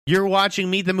You're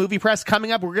watching Meet the Movie Press.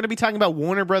 Coming up, we're going to be talking about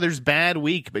Warner Brothers' bad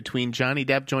week between Johnny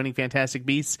Depp joining Fantastic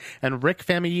Beasts and Rick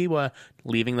Famuyiwa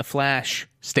leaving The Flash.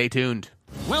 Stay tuned.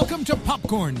 Welcome to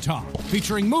Popcorn Talk,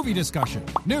 featuring movie discussion,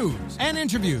 news, and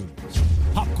interviews.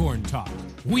 Popcorn Talk.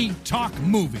 We talk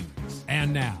movies.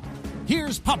 And now,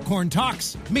 here's Popcorn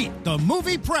Talk's Meet the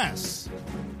Movie Press.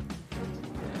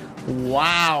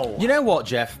 Wow. You know what,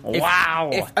 Jeff? Wow.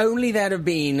 If only there'd have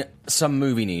been some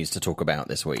movie news to talk about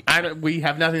this week. We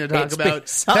have nothing to talk It's been about.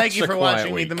 such Thank you a for quiet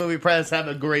watching week. Meet the Movie Press. Have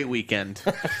a great weekend.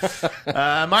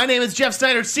 My name is Jeff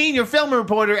Snyder, senior film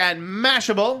reporter at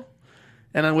Mashable.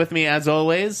 And I'm with me, as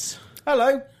always...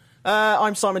 Hello.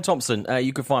 I'm Simon Thompson.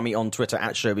 You can find me on Twitter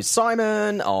at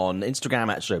ShowbizSimon, on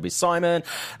Instagram at ShowbizSimon,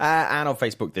 and on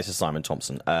Facebook, this is Simon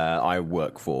Thompson. I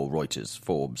work for Reuters,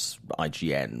 Forbes,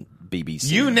 IGN,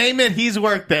 BBC. You name it, he's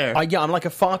worked there. Yeah, I'm like a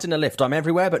fart in a lift. I'm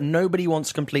everywhere, but nobody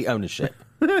wants complete ownership.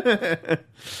 You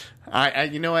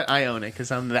know what? I own it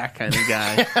because I'm that kind of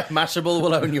guy. Mashable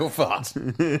will own your fart.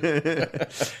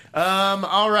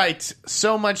 All right.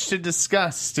 So much to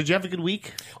discuss. Did you have a good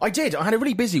week? I did. I had a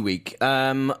really busy week.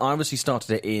 I obviously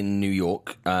started it in New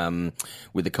York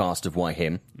with the cast of Why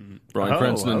Him, Bryan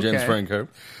Cranston and James okay. Franco.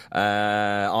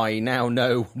 I now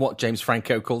know what James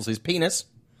Franco calls his penis.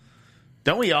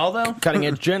 Don't we all, though? Cutting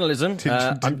edge journalism.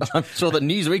 I'm sure that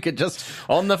Newsweek are just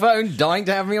on the phone, dying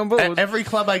to have me on board. At every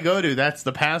club I go to, that's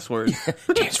the password.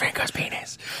 James Franco's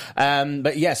penis.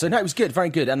 But yeah, so no, it was good, very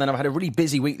good. And then I've had a really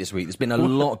busy week this week. There's been a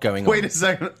lot going on. Wait a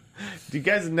second. Do you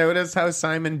guys notice how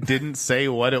Simon didn't say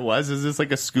what it was? Is this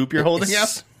like a scoop you're holding up?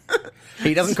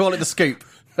 He doesn't call it the scoop,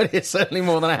 but it's certainly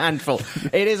more than a handful.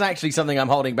 It is actually something I'm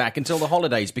holding back until the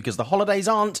holidays, because the holidays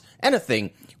aren't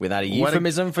anything without a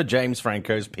euphemism for James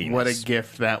Franco's penis. What a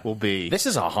gift that will be. This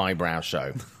is a highbrow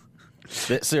show.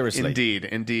 Seriously.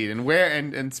 Indeed.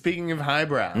 And speaking of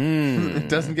highbrow, it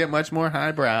doesn't get much more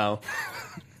highbrow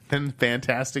than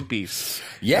Fantastic Beasts.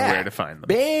 Yeah. And where to find them.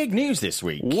 Big news this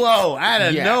week. Whoa, out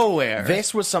of nowhere.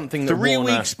 This was something that 3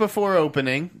 Warner... weeks before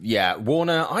opening. Yeah,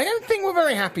 Warner, I don't think we're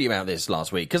very happy about this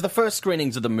last week, because the first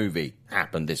screenings of the movie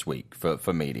happened this week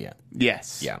for media.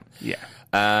 Yes. Yeah. Yeah.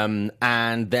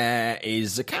 And there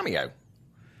is a cameo.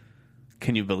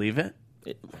 Can you believe it?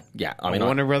 Yeah, I A mean...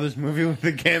 Warner Brothers movie with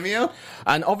a cameo?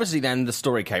 And obviously then the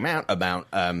story came out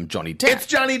about Johnny Depp. It's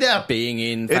Johnny Depp. Being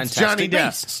in It's Fantastic Johnny Depp.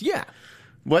 Beasts. Yeah.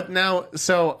 What now?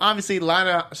 So, obviously, a lot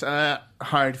of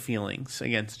hard feelings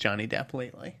against Johnny Depp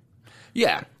lately.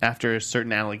 Yeah. After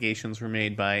certain allegations were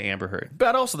made by Amber Heard.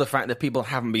 But also the fact that people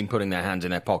haven't been putting their hands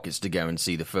in their pockets to go and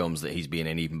see the films that he's been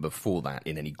in even before that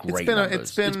in any great numbers.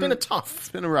 It's been Yeah.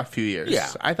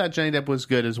 I thought Johnny Depp was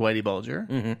good as Whitey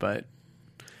Bulger, but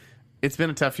it's been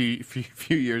a tough few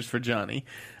years for Johnny.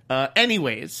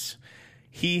 Anyways,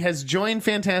 he has joined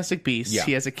Fantastic Beasts. Yeah.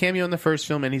 He has a cameo in the first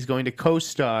film, and he's going to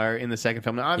co-star in the second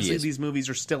film. Now, obviously, is. these movies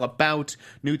are still about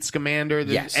Newt Scamander.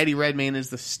 Yes. Eddie Redmayne is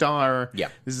the star. Yeah.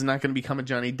 This is not going to become a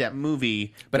Johnny Depp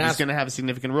movie, but But he's as- going to have a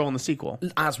significant role in the sequel.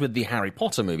 As with the Harry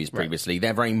Potter movies previously,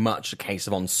 they're very much a case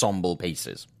of ensemble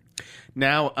pieces.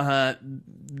 Now,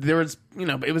 there was,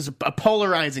 it was a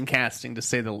polarizing casting, to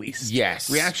say the least. Yes.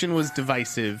 Reaction was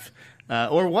divisive.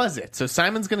 Or was it? So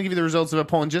Simon's going to give you the results of a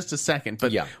poll in just a second.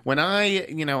 But Yeah. when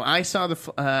I saw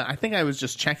I think I was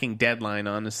just checking Deadline,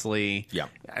 honestly. Yeah.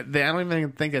 I don't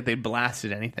even think that they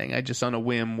blasted anything. I just on a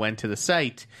whim went to the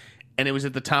site, and it was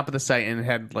at the top of the site and it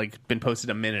had been posted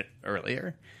a minute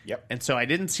earlier. Yep. And so I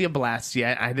didn't see a blast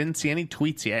yet. I didn't see any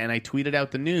tweets yet, and I tweeted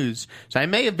out the news. So I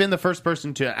may have been the first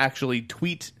person to actually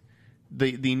tweet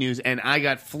the news, and I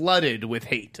got flooded with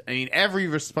hate. I mean, every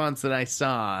response that I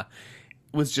saw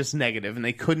was just negative, and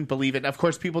they couldn't believe it. And of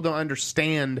course, people don't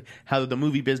understand how the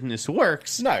movie business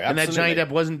works. No, And that Johnny absolutely. Depp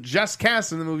wasn't just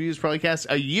cast in the movie. He was probably cast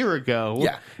a year ago.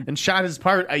 Yeah. And shot his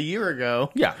part a year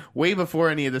ago. Yeah. Way before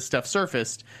any of this stuff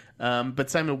surfaced. But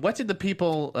Simon, what did the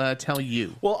people tell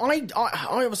you? Well, I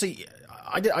obviously...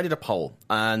 I did a poll,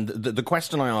 and the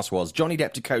question I asked was, Johnny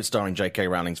Depp to co-star in J.K.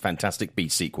 Rowling's Fantastic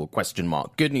Beasts sequel, ?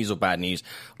 Good news or bad news?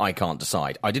 I can't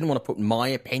decide. I didn't want to put my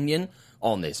opinion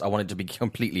on this. I wanted to be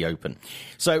completely open.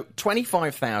 So,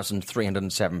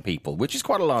 25,307 people, which is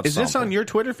quite a large Is this sample. on your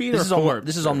Twitter feed This or is on, Forbes?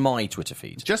 this is on my Twitter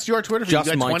feed. Just your Twitter feed? Just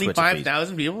You got my Twitter feed.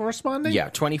 25,000 people responding? Yeah,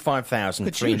 Look at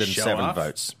 25,307 you, show off.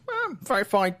 votes.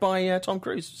 Verified by Tom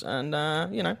Cruise, and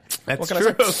That's what can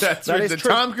true. I say? That's That the is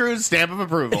true. Tom Cruise stamp of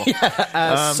approval.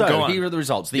 So go on. here are the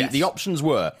results. The Yes. the options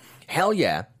were hell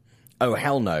yeah, oh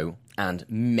hell no, and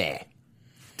meh.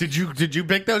 Did you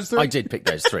pick those three? I did pick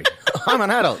those three. I'm an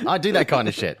adult. I do that kind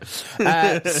of shit.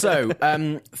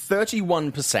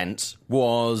 31%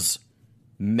 was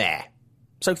meh.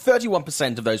 So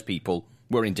 31% of those people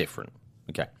were indifferent.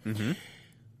 Okay. Mm-hmm.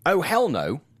 Oh hell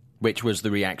no which was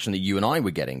the reaction that you and I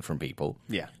were getting from people,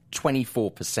 Yeah.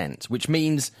 24%, which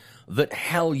means that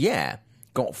Hell Yeah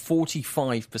got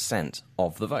 45%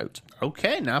 of the vote,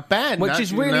 Okay, not bad. which Not-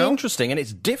 is really you know? interesting, and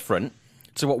it's different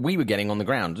to what we were getting on the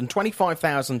ground. And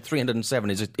 25,307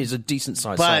 is a decent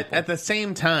size But sample. at the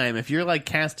same time, if you're like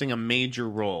casting a major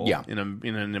role Yeah. in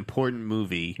an important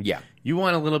movie, Yeah. you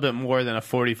want a little bit more than a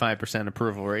 45%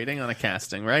 approval rating on a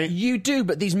casting, right? You do,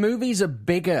 but these movies are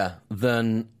bigger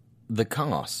than the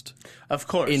cast. Of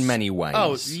course, In many ways.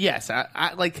 Oh yes,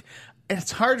 I like.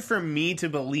 It's hard for me to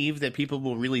believe that people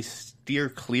will really steer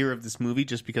clear of this movie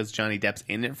just because Johnny Depp's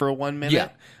in it for 1 minute. Yeah.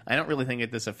 I don't really think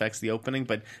that this affects the opening,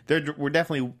 but there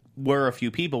definitely were a few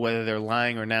people, whether they're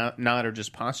lying or not or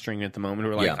just posturing at the moment,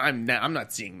 who are like, Yeah. I'm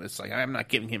not seeing this. Like, I'm not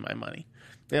giving him my money.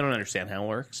 They don't understand how it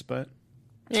works, but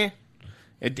Yeah.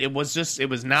 it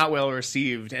was not well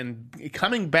received. And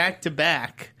coming back to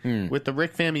back with the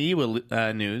Rick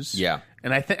Famuyiwa news, Yeah.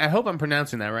 and I hope I'm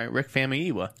pronouncing that right, Rick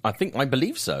Famuyiwa. I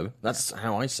believe so. That's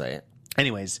how I say it.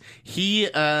 Anyways, he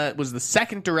was the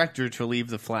second director to leave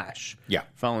The Flash. Yeah.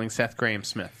 Following Seth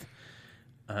Grahame-Smith.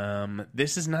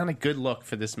 This is not a good look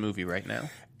for this movie right now.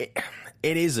 It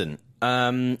isn't.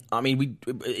 I mean,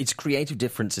 it's creative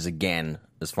differences again,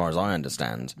 as far as I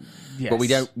understand. Yes. But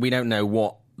we don't know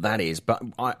what that is. But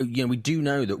we do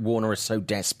know that Warner is so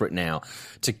desperate now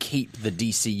to keep the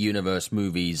DC Universe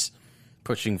movies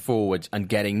pushing forward and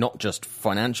getting not just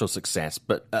financial success,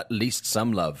 but at least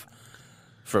some love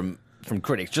from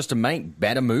critics, just to make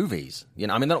better movies. You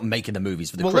know, I mean, they're not making the movies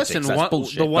for the critics. Listen, That's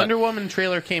bullshit. the but Wonder Woman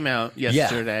trailer came out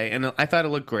yesterday, and I thought it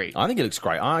looked great. I think it looks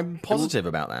great. I'm positive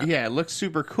about that. Yeah, it looks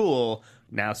super cool.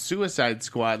 Now, Suicide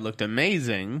Squad looked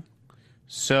amazing.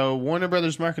 So, Warner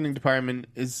Brothers marketing department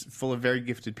is full of very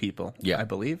gifted people. Yeah. I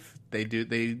believe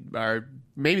they are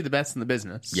maybe the best in the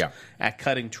business. Yeah. At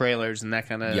cutting trailers and that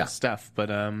kind of Yeah. stuff. But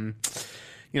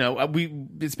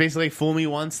it's basically fool me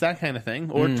once, that kind of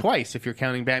thing, or twice if you're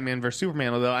counting Batman vs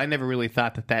Superman. Although I never really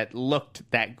thought that looked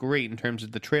that great in terms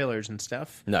of the trailers and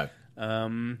stuff. No.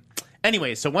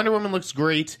 Anyway, so Wonder Woman looks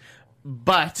great,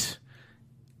 but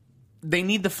they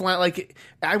need the flat. Like,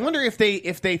 I wonder if they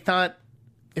got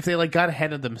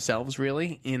ahead of themselves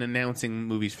really in announcing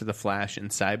movies for the Flash and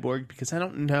Cyborg, because I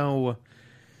don't know.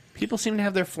 People seem to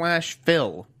have their Flash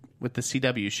fill with the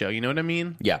CW show. You know what I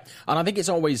mean? Yeah, and I think it's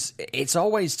always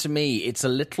to me, it's a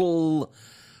little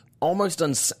almost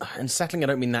unsettling. I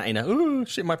don't mean that in a oh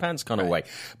shit my pants kind of way,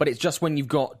 but it's just when you've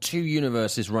got two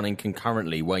universes running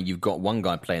concurrently, where you've got one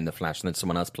guy playing the Flash and then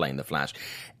someone else playing the Flash.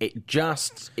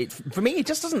 For me, it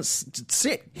just doesn't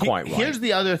sit quite right. Here's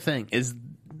the other thing: is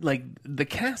like the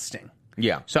casting.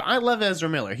 Yeah. So I love Ezra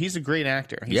Miller. He's a great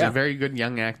actor. He's Yeah. a very good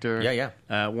young actor.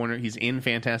 Yeah. Warner. He's in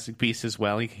Fantastic Beasts as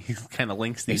well. He kind of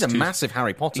links these. He's a two, massive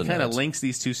Harry Potter He kind of nerd. links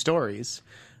these two stories.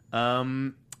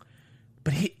 But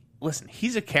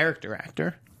he's a character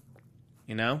actor.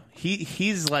 You know,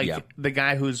 he's like Yeah. the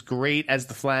guy who's great as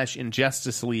the Flash in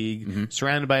Justice League,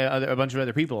 surrounded by a bunch of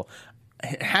other people.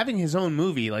 Having his own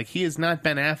movie, like, he is not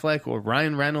Ben Affleck or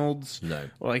Ryan Reynolds. No.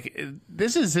 Like,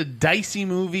 this is a dicey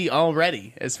movie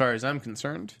already, as far as I'm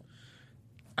concerned.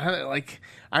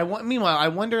 Meanwhile, I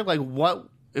wonder like what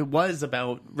it was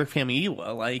about Rick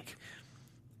Famuyiwa. Like,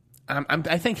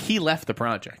 I think he left the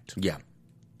project. Yeah.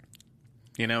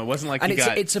 You know, it wasn't like And he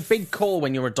got. it's a big call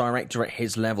when you're a director at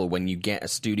his level when you get a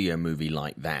studio movie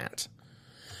like that.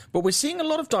 But we're seeing a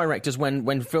lot of directors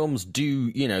when films do,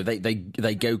 you know, they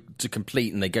go to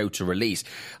complete and they go to release.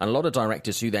 And a lot of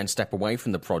directors who then step away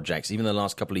from the projects, even the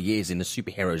last couple of years in the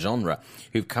superhero genre,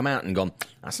 who've come out and gone,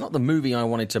 that's not the movie I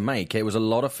wanted to make. It was a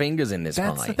lot of fingers in this pie.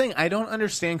 That's the thing. I don't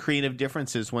understand creative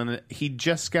differences when he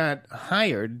just got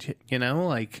hired. You know,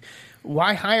 like,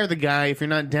 why hire the guy if you're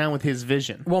not down with his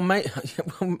vision? Well,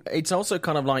 it's also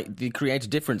kind of like the creative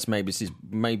difference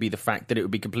maybe the fact that it would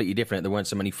be completely different. There weren't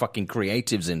so many fucking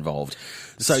creatives involved.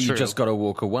 So you true. just got to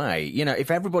walk away. You know,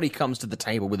 if everybody comes to the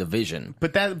table with a vision.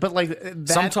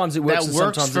 Sometimes it works that and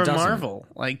works sometimes for it doesn't. Marvel.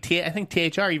 Like, I think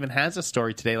THR even has a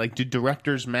story today. Like, do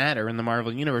directors matter in the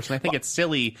Marvel universe? And I think it's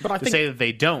silly to say that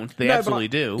they don't. They absolutely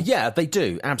do. Yeah, they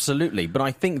do, absolutely. But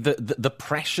I think that the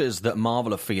pressures that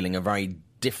Marvel are feeling are very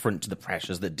different to the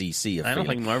pressures that DC are feeling. I don't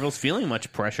think Marvel's feeling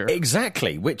much pressure.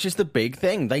 Exactly, which is the big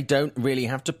thing. They don't really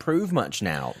have to prove much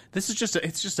now. This is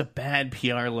just a bad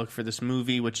PR look for this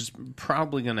movie, which is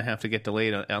probably going to have to get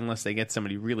delayed unless they get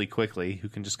somebody really quickly who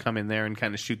can just come in there and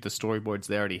kind of shoot the storyboards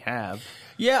they already have.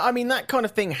 Yeah, I mean, that kind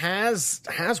of thing has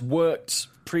worked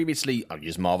previously. I'll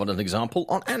use Marvel as an example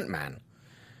on Ant-Man.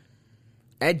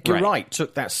 Edgar Right. Wright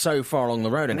took that so far along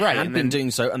the road and Right, had and been then-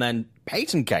 doing so, and then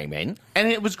Peyton came in. And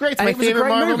it was great. It's And my it was a favorite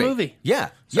great Marvel movie. Yeah,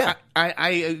 So yeah.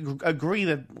 I agree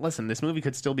that, listen, this movie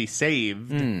could still be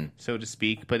saved, Hmm. so to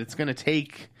speak, but it's going to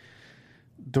take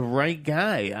the right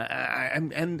guy.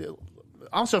 And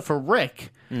also for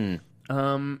Rick,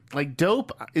 like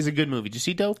Dope is a good movie. Did you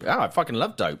see Dope? Oh, I fucking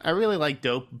love Dope. I really like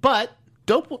Dope, but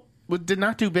Dope did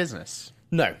not do business.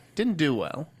 No, Didn't do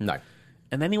well. no.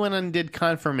 And then he went on and did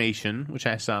Confirmation, which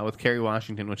I saw with Kerry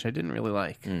Washington, which I didn't really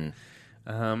like.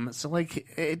 So, like,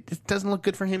 it doesn't look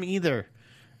good for him either.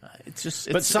 It's just,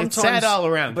 it's sad all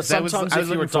around. But 'cause I was sometimes, if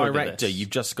you're a looking forward to director, this. you've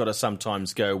just got to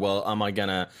sometimes go, well, am I going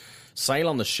to sail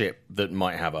on the ship that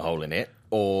might have a hole in it,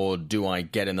 or do I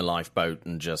get in the lifeboat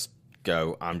and just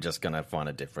go, I'm just going to find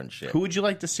a different ship? Who would you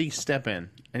like to see step in?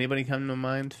 Anybody come to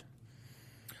mind?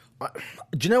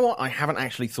 Do you know what? I haven't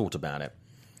actually thought about it.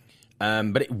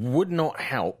 But it would not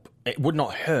help. It would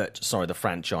not hurt, the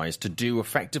franchise to do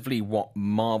effectively what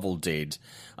Marvel did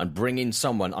and bring in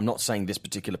someone, I'm not saying this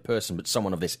particular person, but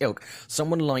someone of this ilk,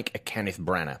 someone like a Kenneth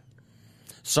Branagh.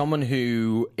 Someone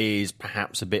who is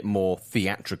perhaps a bit more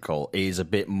theatrical, is a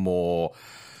bit more...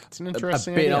 It's an a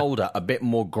interesting bit idea. older, a bit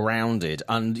more grounded.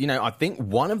 And, I think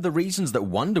one of the reasons that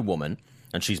Wonder Woman,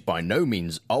 and she's by no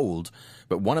means old,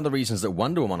 but one of the reasons that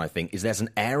Wonder Woman, I think, is there's an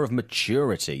air of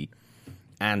maturity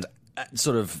and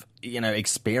sort of,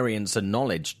 experience and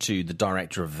knowledge to the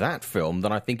director of that film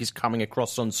that I think is coming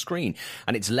across on screen.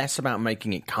 And it's less about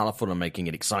making it colourful and making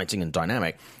it exciting and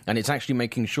dynamic. And it's actually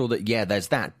making sure that, there's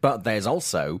that. But there's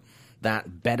also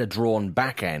that better drawn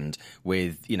back end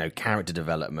with, character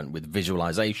development, with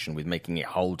visualization, with making it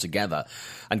hold together.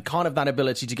 And kind of that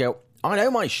ability to go, I know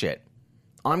my shit.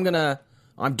 I've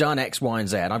done X, Y, and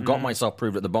Z. I've got myself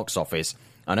proved at the box office.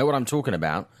 I know what I'm talking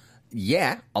about.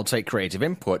 Yeah, I'll take creative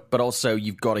input, but also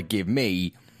you've got to give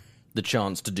me the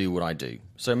chance to do what I do.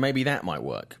 So maybe that might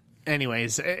work.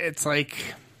 Anyways, it's like...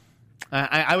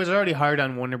 I was already hard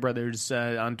on Warner Brothers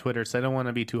on Twitter, so I don't want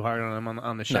to be too hard on them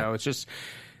on the show. No. It's just...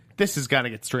 This has got to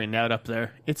get straightened out up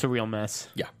there. It's a real mess.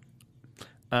 Yeah.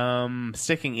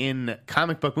 Sticking in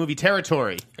comic book movie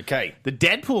territory. Okay. The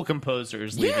Deadpool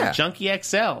composers leaving Yeah. Junkie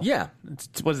XL. Yeah.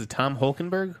 What is it, Tom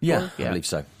Holkenberg? Yeah, I believe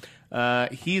so.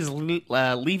 He's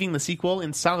leaving the sequel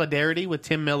in solidarity with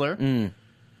Tim Miller.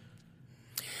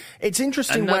 It's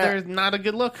interesting Not a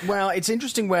good look. Well, it's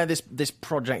interesting where this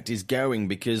project is going,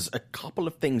 because a couple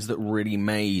of things that really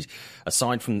made,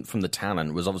 aside from the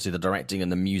talent, was obviously the directing and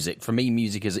the music. For me,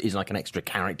 music is like an extra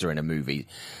character in a movie.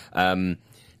 And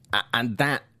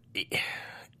that...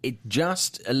 It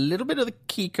just, a little bit of the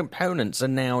key components are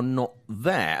now not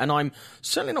there. And I'm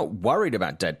certainly not worried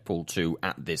about Deadpool 2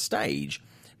 at this stage.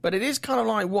 But it is kind of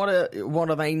like, what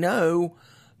do they know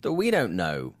that we don't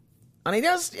know? And it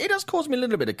does cause me a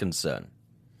little bit of concern.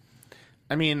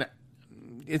 I mean,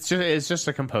 it's just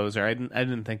a composer. I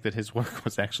didn't think that his work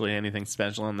was actually anything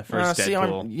special in the first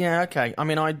Deadpool. Okay. I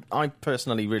mean, I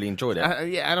personally really enjoyed it.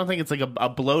 I don't think it's like a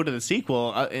blow to the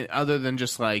sequel, other than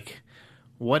just like,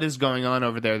 what is going on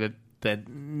over there that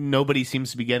nobody seems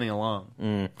to be getting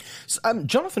along. So,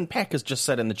 Jonathan Peck has just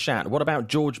said in the chat, what about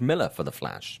George Miller for The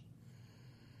Flash?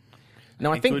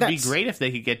 Now, I think it would be great if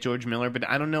they could get George Miller, but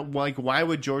I don't know, like, why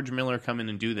would George Miller come in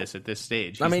and do this at this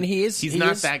stage? He's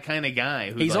not that kind of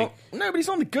guy. Who's but he's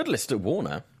on the good list at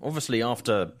Warner, obviously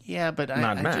after but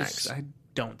Mad Max. I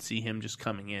don't see him just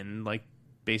coming in, like,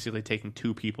 basically taking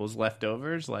two people's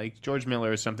leftovers. Like, George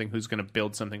Miller is something who's going to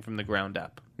build something from the ground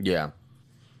up. Yeah.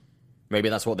 Maybe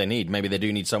that's what they need. Maybe they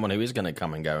do need someone who is going to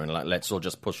come and go and, like, let's all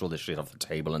just push all this shit off the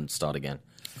table and start again.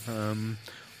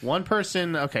 One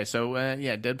person, okay, so,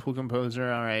 Deadpool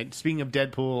composer, all right. Speaking of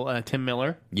Deadpool, Tim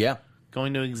Miller. Yeah.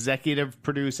 Going to executive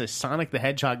produce a Sonic the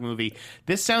Hedgehog movie.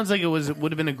 This sounds like it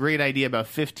would have been a great idea about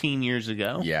 15 years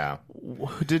ago. Yeah.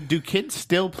 Do kids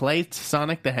still play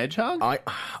Sonic the Hedgehog? I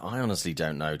honestly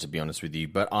don't know, to be honest with you,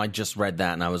 but I just read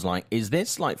that and I was like, is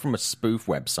this, like, from a spoof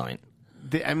website?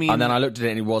 And then I looked at it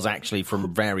and it was actually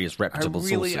from various reputable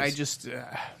sources. I just,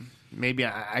 maybe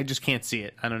I just can't see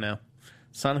it. I don't know.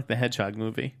 Sonic the Hedgehog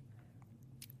movie.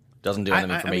 Doesn't do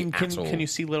anything for me at all. Can you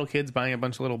see little kids buying a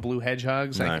bunch of little blue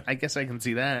hedgehogs? No. I guess I can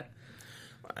see that.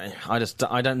 I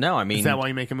don't know. I mean, is that why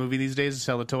you make a movie these days to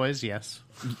sell the toys? Yes.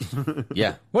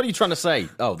 Yeah. What are you trying to say?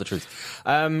 Oh, the truth.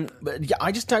 But yeah,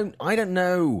 I don't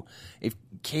know if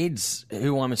kids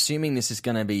who I'm assuming this is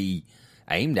going to be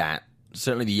aimed at,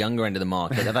 certainly the younger end of the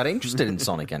market, are that interested in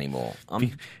Sonic anymore.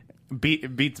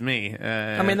 Beats me.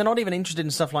 I mean, they're not even interested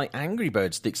in stuff like Angry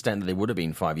Birds to the extent that they would have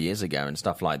been 5 years ago and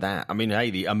stuff like that. I mean, hey,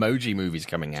 the Emoji movie's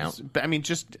coming out. But I mean,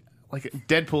 just like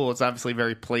Deadpool is obviously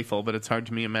very playful, but it's hard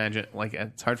to me imagine. Like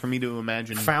it's hard for me to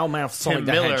imagine Foul-mouthed Sonic Tim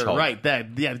the Miller, Hedgehog. right?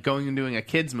 That going and doing a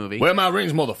kids movie. Where are my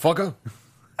rings, motherfucker?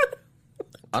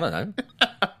 I don't know.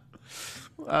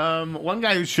 One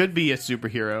guy who should be a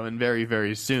superhero and very,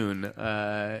 very soon,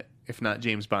 if not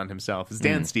James Bond himself, is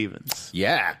Dan Stevens.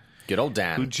 Yeah. Good old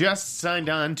Dan. Who just signed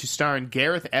on to star in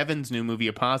Gareth Evans' new movie,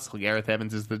 Apostle. Gareth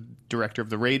Evans is the director of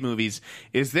the Raid movies.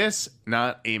 Is this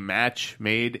not a match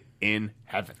made in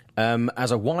heaven?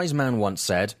 As a wise man once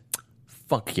said,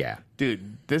 fuck yeah.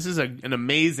 Dude, this is an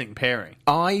amazing pairing.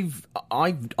 I've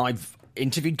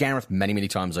interviewed Gareth many, many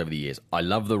times over the years. I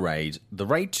love The Raid. The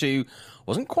Raid 2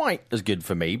 wasn't quite as good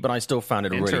for me, but I still found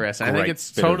it a really Interesting. I great think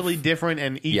it's bit totally of- different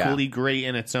and equally great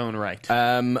in its own right.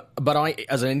 But I,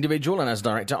 as an individual and as a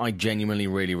director, I genuinely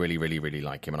really, really, really, really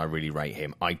like him, and I really rate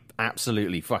him. I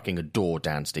absolutely fucking adore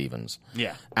Dan Stevens.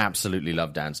 Yeah. Absolutely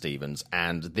love Dan Stevens.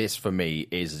 And this, for me,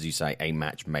 is, as you say, a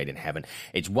match made in heaven.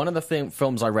 It's one of the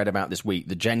films I read about this week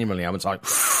that genuinely I was like,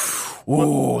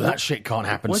 whoa, that shit can't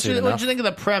happen soon enough. What did you think of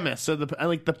the premise? So the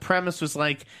premise was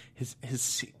like his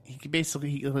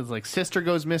sister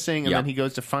goes missing, and Yep. then he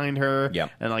goes to find her, Yep.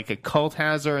 and like a cult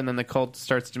has her, and then the cult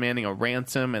starts demanding a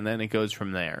ransom, and then it goes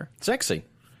from there. Sexy.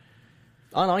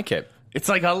 I like it. It's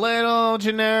like a little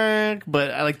generic,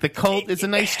 but I like the cult is a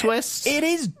nice twist. It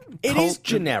is Cult-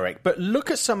 generic, but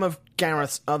look at some of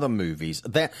Gareth's other movies.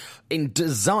 They're in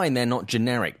design, they're not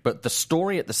generic, but the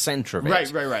story at the center of it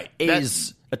Right.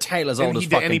 is a tale as old as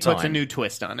fucking and he time. puts a new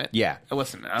twist on it. Yeah.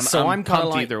 Listen, I'm kind pumped of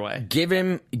like, either way. Give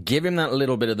him that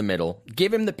little bit of the middle.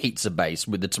 Give him the pizza base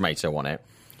with the tomato on it,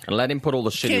 and let him put all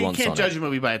the shit he wants Can't on judge it. a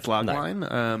movie by its log No. line.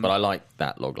 But I like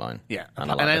that log line. Yeah,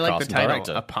 and I like the casting title,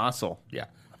 director. Apostle. Yeah.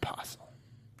 Apostle.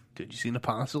 Dude, you seen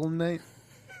Apostle tonight?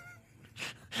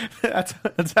 that's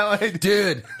how I do.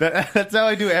 Dude, That's how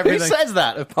I do who everything. says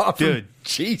that? Apart from Dude.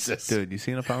 Jesus, Dude, you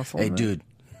seen Apostle? Hey, tonight? dude,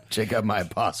 check out my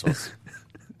apostles.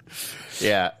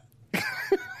 Yeah. Um,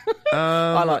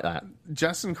 I like that.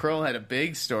 Justin Kroll had a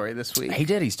big story this week. He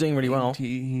did. He's doing really well.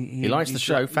 He He likes the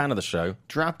show. Fan of the show.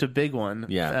 Dropped a big one.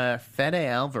 Yeah. Fede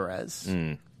Alvarez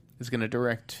is going to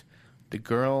direct The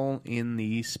Girl in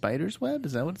the Spider's Web.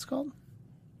 Is that what it's called?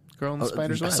 Girl in the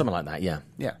Spider's Web. Something like that. Yeah.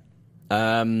 Yeah.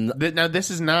 Now this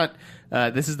is not.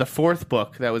 This is the fourth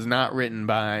book that was not written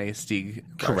by Stieg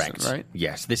Larsson, Correct. right?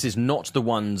 Yes. This is not the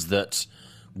ones that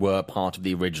were part of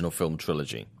the original film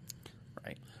trilogy.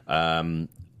 Right.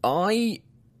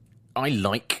 I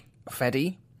like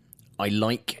Fede. I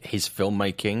like his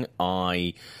filmmaking.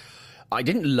 I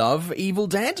didn't love Evil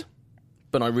Dead,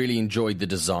 but I really enjoyed the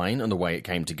design and the way it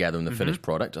came together in the finished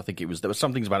product. I think there was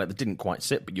some things about it that didn't quite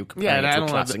sit, but you're Yeah, comparing and it I to a don't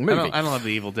love classic the, movie. I don't love the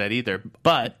Evil Dead either,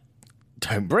 but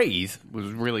Don't Breathe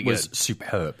was really good. was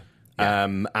superb.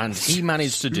 And he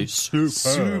managed to do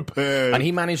superb. And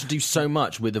he managed to do so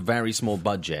much with a very small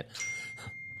budget.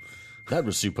 That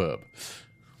was superb.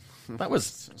 That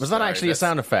was that actually a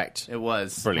sound effect? It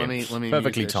was Brilliant. Let me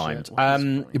Perfectly use this timed.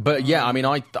 shit. But yeah, I mean,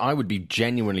 I would be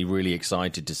genuinely really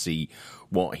excited to see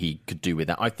what he could do with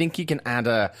that. I think he can add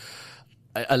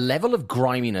a level of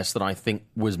griminess that I think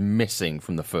was missing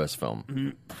from the first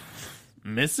film.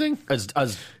 Missing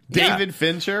As David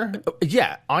Fincher.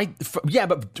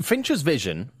 but Fincher's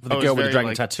vision for the girl with the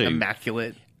dragon tattoo,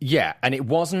 immaculate. yeah, and it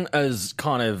wasn't as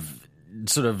kind of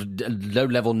sort of low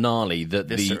level gnarly that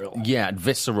Visceral.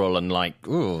 visceral and like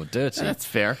ooh dirty. That's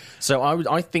fair. So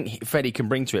I think Fede can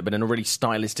bring to it, but in a really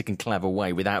stylistic and clever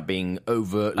way, without being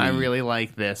overtly. I really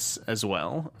like this as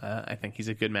well. I think he's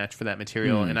a good match for that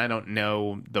material, and I don't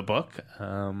know the book.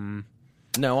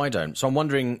 No, I don't. So I'm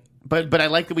wondering. But I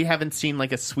like that we haven't seen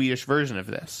like a Swedish version of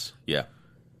this. Yeah.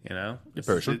 You know,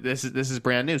 version. this is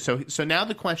brand new. So now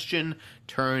the question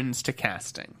turns to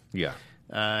casting. Yeah.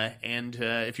 And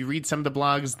if you read some of the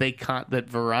blogs, they caught that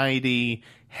Variety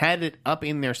had it up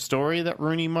in their story that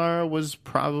Rooney Mara was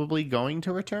probably going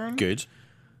to return. Good.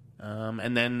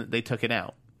 And then they took it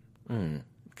out.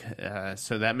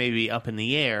 So that may be up in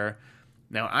the air.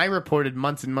 Now, I reported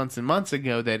months and months and months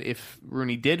ago that if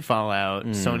Rooney did fall out,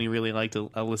 Sony really liked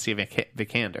Alicia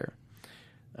Vikander.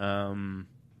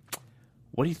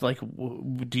 What do you like?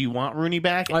 Do you want Rooney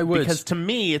back? I would. Because to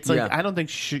me, it's like Yeah. I don't think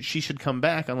she should come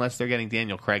back unless they're getting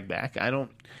Daniel Craig back. I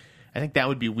think that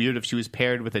would be weird if she was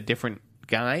paired with a different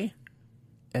guy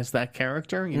as that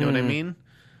character. You know what I mean?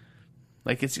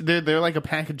 Like they're like a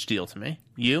package deal to me.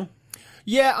 You?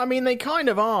 Yeah, I mean they kind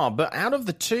of are, but out of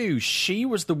the two, she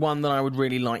was the one that I would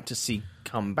really like to see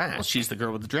come back. Well, she's the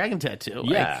girl with the dragon tattoo.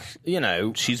 yeah, Like, you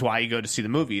know. she's why you go to see the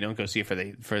movie. You don't go see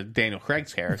it for Daniel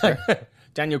Craig's character.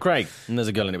 Daniel Craig, and there's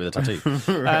a girl in it with a tattoo.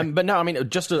 Right. But no, I mean,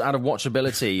 just out of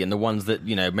watchability and the ones that,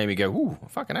 you know, made me go, ooh,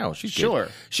 fucking hell, she's sure.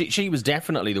 Good. She was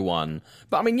definitely the one.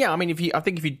 But I mean, yeah, I mean, I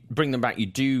think if you bring them back, you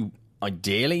do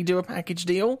ideally do a package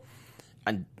deal.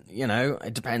 And, you know,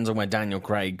 it depends on where Daniel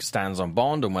Craig stands on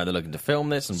Bond and where they're looking to film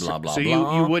this and blah, blah, blah. So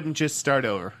you wouldn't just start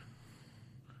over?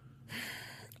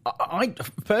 I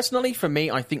personally, for me,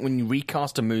 I think when you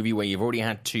recast a movie where you've already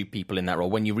had two people in that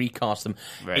role, when you recast them,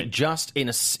 it just in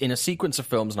a sequence of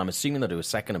films, and I'm assuming they'll do a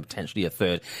second and potentially a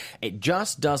third, it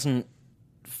just doesn't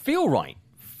feel right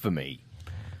for me.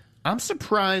 I'm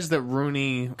surprised that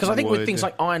Rooney, because I think with things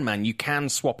like Iron Man, you can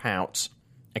swap out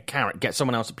a character, get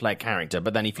someone else to play a character,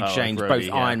 but then if you change like Rhodey,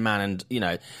 both Iron Man and, you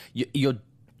know, you're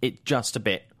it's just a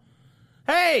bit.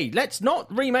 Hey, let's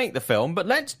not remake the film, but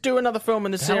let's do another film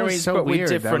in the series, but weird. With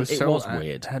different. It was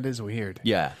weird. That is weird.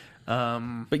 Yeah.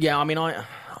 But yeah, I mean,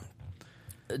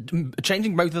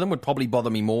 changing both of them would probably bother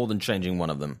me more than changing one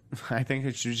of them. I think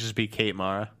it should just be Kate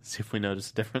Mara. See if we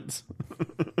notice a difference.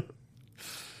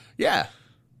 Yeah.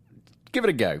 Give it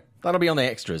a go. That'll be on the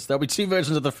extras. There'll be two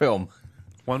versions of the film.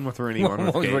 One with Rooney, one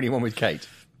with Kate. Rooney, one with Kate.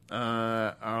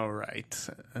 All right.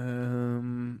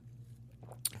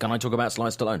 Can I talk about Sly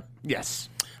Stallone? Yes.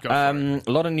 A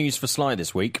lot of news for Sly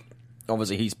this week.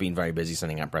 Obviously, he's been very busy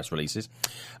sending out press releases.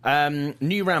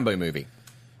 New Rambo movie.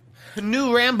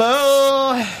 New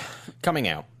Rambo! Coming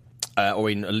out. Or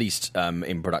at least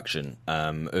in production,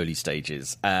 early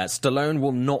stages. Stallone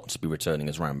will not be returning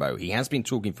as Rambo. He has been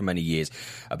talking for many years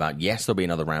about, yes, there'll be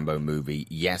another Rambo movie.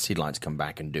 Yes, he'd like to come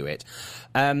back and do it.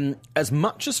 As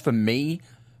much as for me,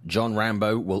 John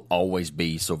Rambo will always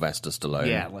be Sylvester Stallone.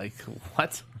 Yeah, like,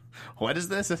 what? What is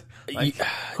this? Like,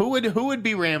 who would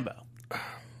be Rambo?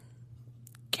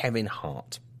 Kevin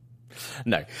Hart.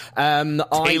 No.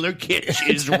 Taylor Kitsch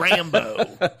is Rambo.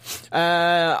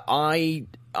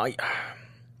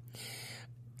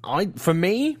 For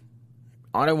me,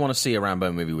 I don't want to see a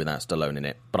Rambo movie without Stallone in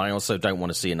it, but I also don't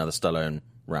want to see another Stallone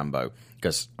Rambo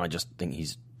because I just think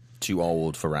he's too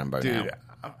old for Rambo now.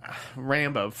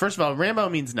 Rambo. First of all, Rambo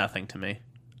means nothing to me.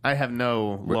 I have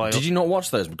no loyalty. Did you not watch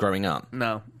those growing up?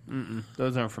 No.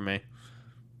 Those aren't for me.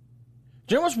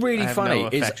 Do you know what's really funny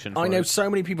is I know it. So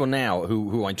many people now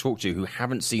who I talk to who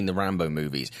haven't seen the Rambo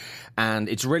movies, and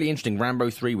it's really interesting. Rambo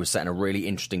 3 was set in a really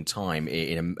interesting time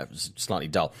in a slightly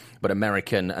dull, but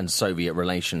American and Soviet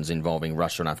relations involving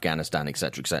Russia and Afghanistan,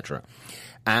 etc., etc.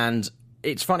 And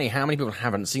it's funny how many people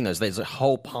haven't seen those. There's a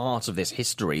whole part of this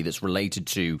history that's related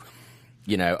to,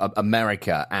 you know,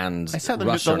 America and Russia and Afghanistan.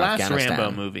 I saw the last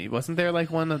Rambo movie. Wasn't there like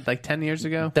one like 10 years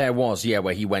ago? There was, yeah,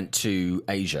 where he went to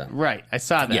Asia. Right, I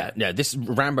saw that. Yeah, no, this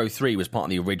Rambo 3 was part of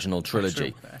the original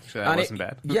trilogy. Actually, that wasn't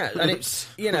bad. Yeah, and it's,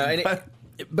 you know, and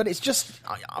but it's just,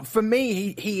 for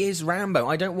me, he is Rambo.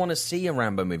 I don't want to see a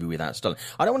Rambo movie without Stallone.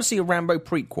 I don't want to see a Rambo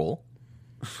prequel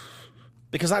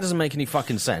because that doesn't make any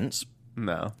fucking sense.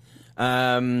 No.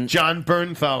 John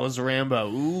Bernthal as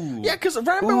Rambo. Ooh. Yeah, because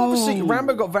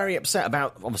Rambo got very upset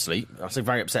about, obviously, I say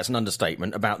very upset's an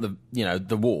understatement, about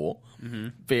the war,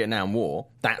 Vietnam War.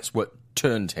 That's what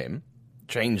changed him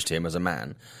as a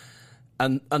man.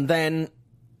 And then,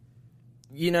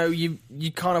 you know, you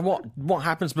kind of, what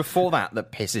happens before that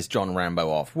pisses John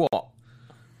Rambo off? What?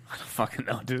 I don't fucking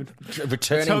know, dude.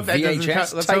 Returning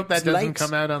VHS. Let's hope that doesn't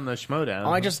come out on the Schmodown.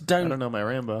 I don't know my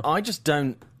Rambo. I just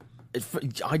don't.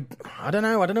 I don't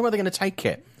know. I don't know where they're going to take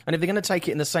it. And if they're going to take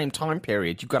it in the same time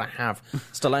period, you've got to have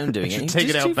Stallone doing it. Take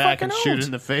it out back and shoot it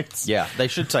in the face. Yeah, they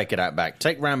should take it out back.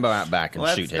 Take Rambo out back and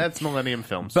shoot him. That's Millennium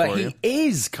Films but for you. But he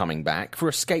is coming back for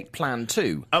Escape Plan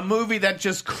 2. A movie that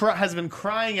just has been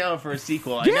crying out for a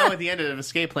sequel. Yeah. I know at the end of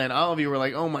Escape Plan, all of you were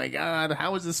like, oh my God,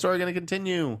 how is this story going to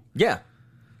continue? Yeah.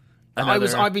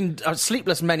 I've been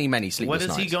sleepless many sleepless nights. What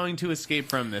is he going to escape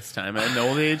from this time? An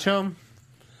old age home?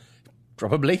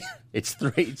 Probably. It's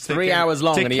 3 hours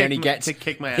long, and he only gets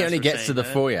to the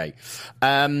foyer.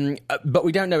 But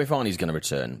we don't know if Arnie's going to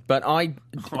return. But oh,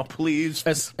 please,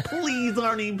 please,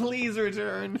 Arnie, please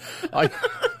return.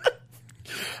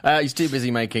 He's too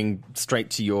busy making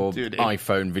straight to your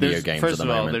iPhone video games at the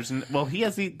moment. Isn't he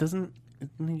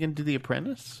going to do The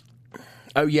Apprentice?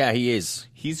 Oh, yeah, he is.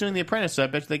 He's doing The Apprentice, so I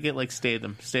bet they get, like,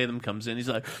 Statham. Statham comes in, he's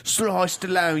like, Sly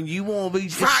Stallone, you want me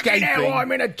escaping? Fucking hell,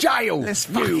 I'm in a jail! Let's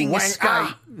fucking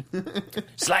escape!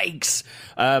 Slakes!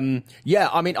 Yeah,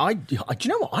 I mean, do you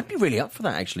know what? I'd be really up for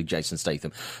that, actually, Jason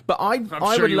Statham. But I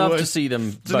would love to see them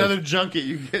It's both. Another junket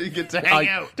you get to hang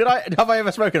out. Have I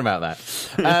ever spoken about that?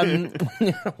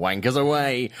 Wankers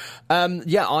away.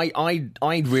 Yeah,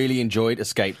 I really enjoyed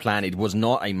Escape Plan. It was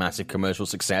not a massive commercial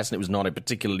success, and it was not a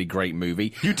particularly great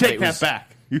movie. You take that back.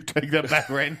 You take that back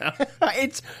right now.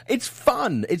 It's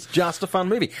fun. It's just a fun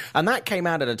movie. And that came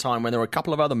out at a time when there were a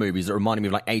couple of other movies that reminded me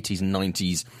of like 80s and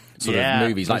 90s sort of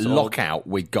movies, like Lockout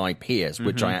with Guy Pearce,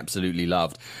 which I absolutely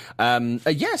loved.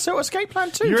 So Escape Plan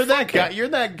 2. You're that guy. You're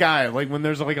that guy. Like when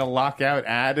there's like a Lockout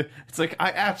ad, it's like,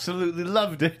 I absolutely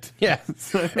loved it. Yeah.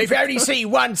 If you only see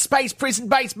one space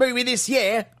prison-based movie this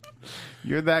year.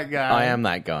 You're that guy. I am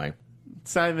that guy.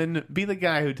 Simon, be the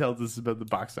guy who tells us about the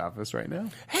box office right now.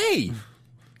 Hey,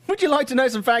 would you like to know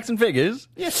some facts and figures?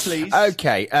 Yes, please.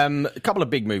 Okay, a couple of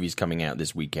big movies coming out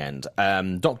this weekend.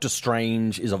 Doctor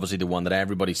Strange is obviously the one that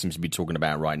everybody seems to be talking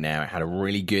about right now. It had a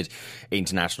really good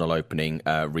international opening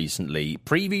recently.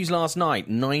 Previews last night,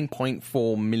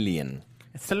 9.4 million.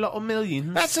 It's a lot of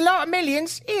millions. That's a lot of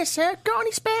millions. Here, sir. Got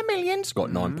any spare millions? Got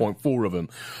 9.4 of them.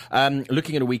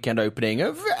 Looking at a weekend opening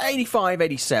of 85,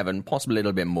 87, possibly a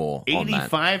little bit more.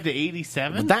 85 to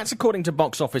 87? That's according to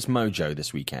Box Office Mojo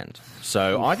this weekend.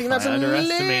 So I think that's a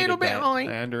little bit high.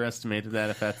 I underestimated that,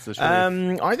 if that's the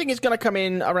truth. I think it's going to come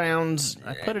in around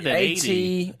I put it at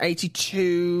 80,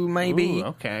 82 maybe. Ooh,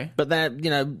 okay. But they're,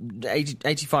 80,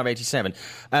 85, 87.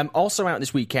 Also out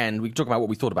this weekend, we can talk about what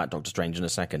we thought about Doctor Strange in a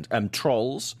second.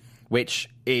 Trolls, which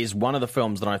is one of the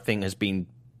films that I think has been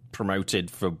promoted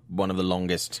for one of the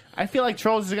longest. I feel like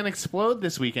Trolls is going to explode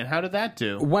this weekend. How did that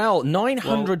do? Well,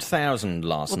 900,000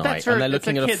 last night, and they're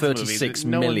looking at a 36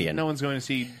 million. No one's going to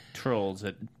see Trolls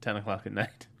at 10 o'clock at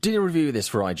night. Did a review of this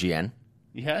for IGN.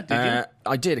 Yeah, did you?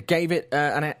 I did. Gave it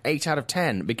an 8 out of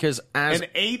 10 because an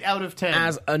 8 out of 10.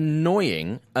 As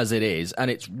annoying as it is, and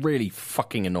it's really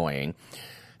fucking annoying,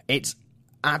 it's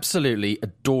absolutely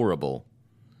adorable.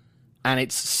 And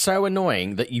it's so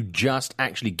annoying that you just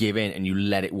actually give in and you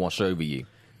let it wash over you.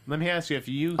 Let me ask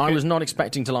you, I was not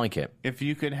expecting to like it. If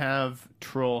you could have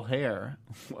troll hair,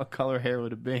 what color hair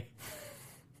would it be?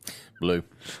 Blue.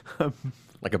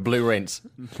 Like a blue rinse.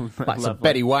 Like some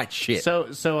Betty White shit.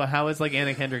 So how is like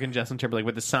Anna Kendrick and Justin Timberlake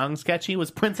with the song sketchy? Was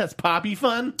Princess Poppy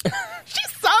fun?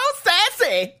 She's so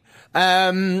sassy!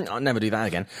 I'll never do that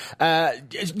again.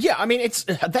 Yeah, I mean,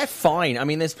 they're fine. I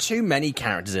mean, there's too many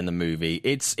characters in the movie.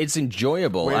 It's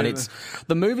enjoyable,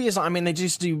 the movie is. I mean, they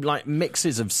just do like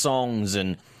mixes of songs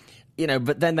and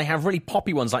but then they have really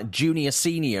poppy ones like Junior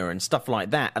Senior and stuff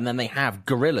like that, and then they have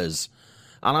Gorillaz,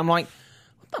 and I'm like,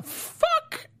 what the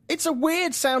fuck? It's a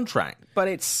weird soundtrack, but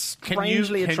it's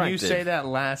strangely attractive. Can you say that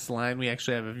last line? We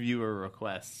actually have a viewer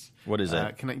request. What is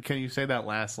it? Can you say that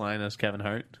last line as Kevin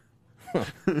Hart?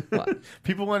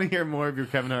 People want to hear more of your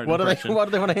Kevin Hart impression. What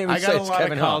do they want to hear me say? I got a lot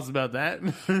Kevin of calls Hart? about that.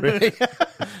 Really?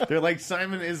 They're like,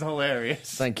 Simon is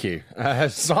hilarious. Thank you.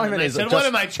 Simon is said, just what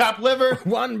am I, chopped liver?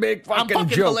 One big fucking I'm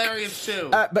fucking joke. hilarious too.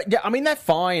 But yeah, I mean, they're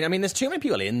fine. I mean, there's too many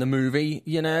people in the movie,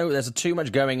 there's too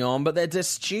much going on, but they're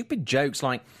just stupid jokes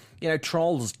like,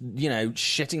 trolls,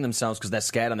 shitting themselves because they're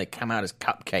scared and they come out as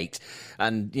cupcakes.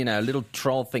 And, little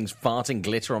troll things farting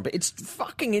glitter on. But it's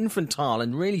fucking infantile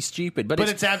and really stupid. But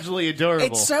it's absolutely adorable.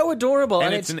 It's so adorable.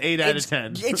 And it's an 8 out of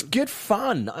 10. It's good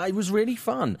fun. It was really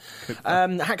fun.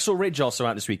 Hacksaw Ridge also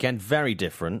out this weekend. Very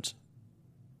different.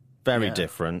 Very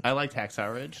different. I liked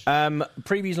Hacksaw Ridge.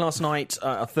 Previews last night,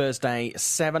 Thursday,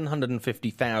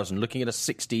 750,000, looking at a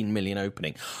 16 million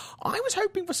opening. I was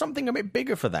hoping for something a bit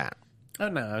bigger for that. Oh,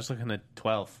 no, I was looking at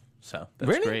 12, so that's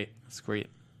really? great. That's great.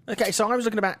 Okay, so I was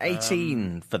looking at about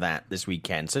 18 for that this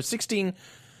weekend. So 16,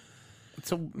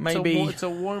 it's a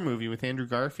war movie with Andrew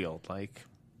Garfield, like...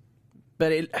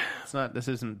 But it's not. This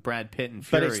isn't Brad Pitt and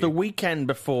Fury. But it's the weekend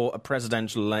before a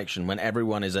presidential election when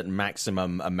everyone is at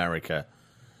maximum America.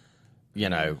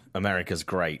 America's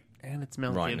great. And it's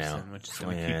Mel right Gibson, now. Which is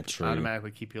going to automatically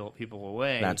keep people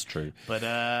away. That's true.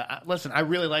 But listen, I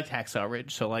really liked Hacksaw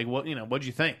Ridge. So, like, what'd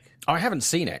you think? I haven't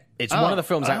seen it. It's one of the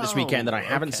films out this weekend that I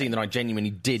haven't seen that I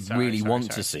genuinely did want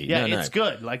to see. Yeah, it's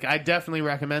good. Like, I definitely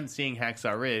recommend seeing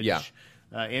Hacksaw Ridge. Yeah.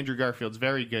 Andrew Garfield's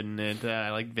very good in it. I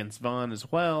like Vince Vaughn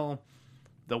as well.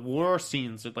 The war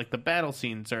scenes, like the battle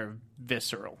scenes, are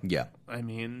visceral. Yeah. I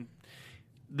mean,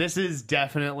 this is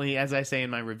definitely, as I say in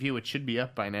my review, it should be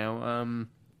up by now.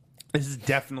 This is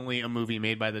definitely a movie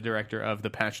made by the director of The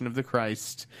Passion of the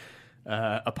Christ,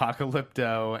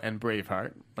 Apocalypto, and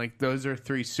Braveheart. Like, those are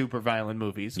 3 super violent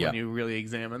movies when you really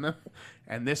examine them.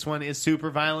 And this one is super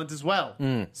violent as well.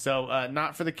 So,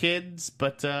 not for the kids,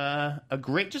 but a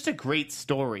great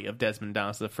story of Desmond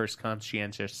Doss, the first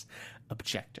conscientious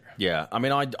objector. Yeah, I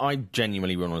mean, I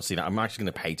genuinely want to see that. I'm actually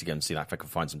going to pay to go and see that if I can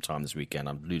find some time this weekend.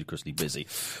 I'm ludicrously busy.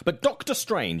 But Doctor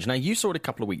Strange, now you saw it a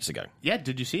couple of weeks ago. Yeah,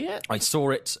 did you see it? I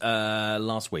saw it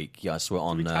last week. Yeah, I saw it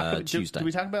on Tuesday. Did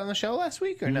we talk about it on the show last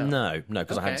week or no? No,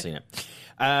 because I haven't seen it.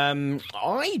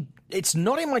 It's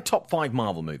not in my top 5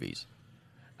 Marvel movies.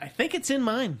 I think it's in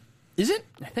mine. Is it?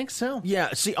 I think so. Yeah,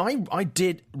 see, I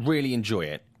did really enjoy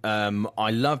it.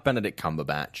 I love Benedict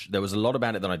Cumberbatch. There was a lot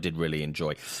about it that I did really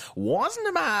enjoy. Wasn't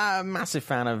a massive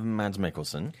fan of Mads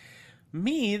Mikkelsen.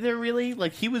 Me either, really.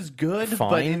 Like, he was good, Fine.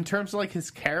 but in terms of, like,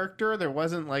 his character, there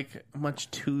wasn't, like,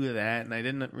 much to that, and I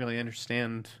didn't really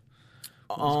understand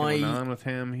what was going on with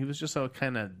him. He was just so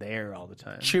kind of there all the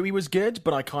time. Chewie was good,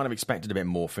 but I kind of expected a bit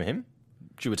more from him.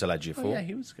 Chiwetel Ejiofor. Oh, yeah,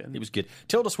 he was good. He was good.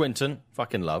 Tilda Swinton,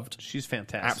 fucking loved. She's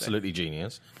fantastic. Absolutely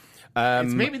genius.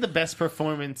 It's maybe the best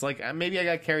performance. Like, maybe I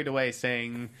got carried away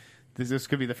saying this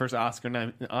could be the first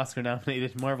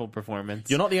Oscar-nominated Marvel performance.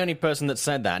 You're not the only person that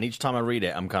said that, and each time I read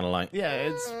it, I'm kind of like... Yeah,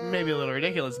 it's maybe a little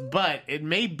ridiculous, but it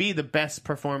may be the best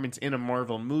performance in a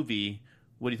Marvel movie.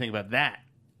 What do you think about that?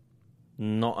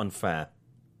 Not unfair.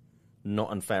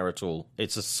 Not unfair at all.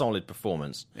 It's a solid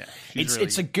performance. Yeah,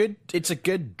 it's a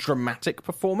good dramatic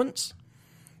performance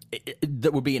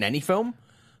that would be in any film.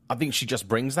 I think she just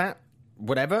brings that,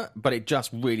 whatever. But it just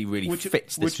really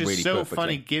fits this which is really so perfectly.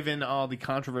 funny given all the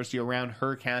controversy around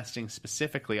her casting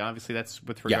specifically. Obviously, that's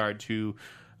with regard to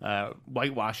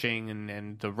whitewashing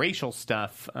and the racial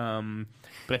stuff. But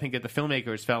I think that the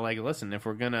filmmakers felt like, listen, if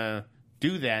we're gonna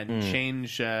do that and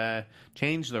change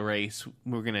the race,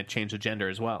 we're gonna change the gender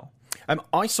as well.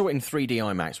 I saw it in 3D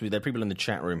IMAX. There are people in the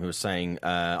chat room who are saying,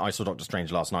 I saw Doctor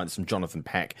Strange last night. There's some Jonathan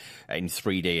Peck in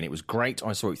 3D, and it was great.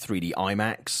 I saw it 3D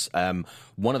IMAX.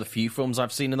 One of the few films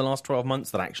I've seen in the last 12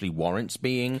 months that actually warrants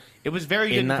being It was very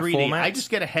good in that 3D. format. I just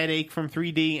get a headache from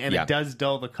 3D, and Yeah. it does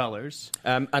dull the colors.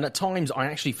 And at times, I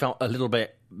actually felt a little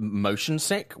bit motion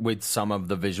sick with some of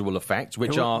the visual effects,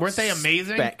 which are Weren't they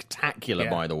amazing? spectacular, Yeah.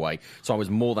 by the way. So I was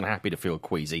more than happy to feel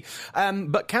queasy.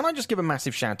 But can I just give a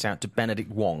massive shout out to Benedict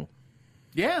Wong,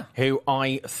 Yeah. who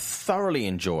I thoroughly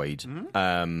enjoyed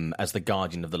as the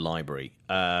guardian of the library.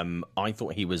 I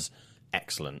thought he was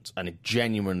excellent and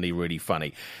genuinely really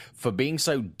funny for being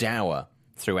so dour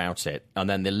throughout it, and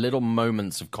then the little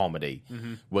moments of comedy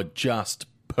were just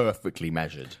perfectly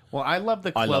measured. Well, I love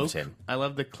the cloak. I loved him. I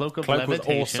love the cloak of Cloak was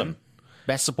levitation. awesome.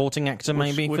 Best supporting actor,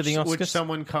 maybe, for the Oscars? Which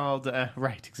someone called,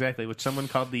 right, exactly, which someone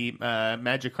called the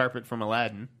magic carpet from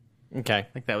Aladdin. Okay. I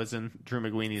think that was in Drew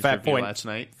McWeeney's Fair review point. last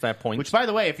night. Fair point. Which, by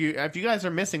the way, if you guys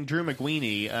are missing Drew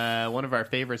McWeeney, one of our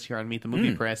favorites here on Meet the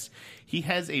Movie Press, he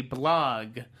has a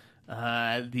blog,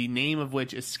 the name of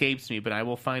which escapes me, but I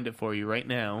will find it for you right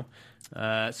now.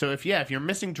 So if you're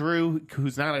missing Drew,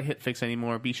 who's not a Hit Fix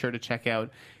anymore, be sure to check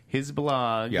out his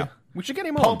blog. Yeah. We should get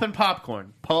him on. Pulp and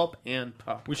Popcorn. Pulp and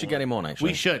Popcorn. We should get him on,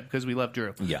 actually. We should, because we love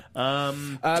Drew. Yeah.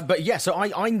 But yeah, so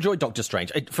I enjoyed Doctor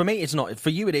Strange. For me, it's not. For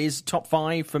you, it is top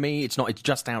 5. For me, it's not. It's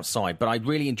just outside. But I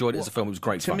really enjoyed it as a film. It was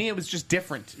great To fun. me, it was just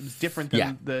different. It was different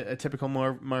than Yeah. a typical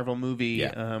Marvel movie.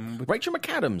 Yeah. Rachel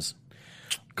McAdams.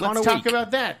 Let's Kinda talk weak.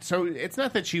 about that. So it's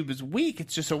not that she was weak.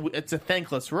 It's just it's a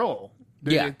thankless role.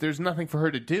 There's nothing for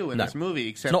her to do in No. this movie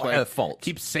except It's not like, her fault.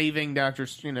 keep saving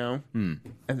doctors,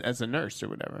 as a nurse or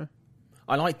whatever.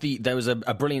 I like there was a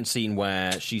brilliant scene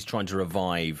where she's trying to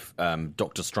revive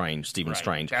Doctor Strange, Stephen Right.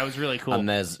 Strange. That was really cool. And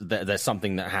there's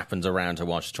something that happens around her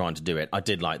while she's trying to do it. I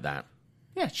did like that.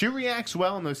 Yeah, she reacts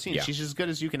well in those scenes. Yeah. She's as good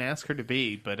as you can ask her to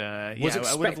be. But Was I would have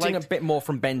expecting liked a bit more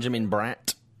from Benjamin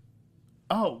Bratt.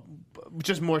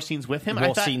 just more scenes with him.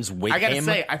 More scenes with I gotta him?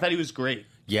 say, I thought he was great.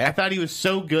 Yeah? I thought he was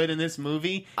so good in this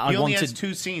movie. He only has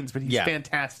 2 scenes, but he's Yeah.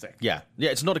 fantastic. Yeah,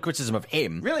 it's not a criticism of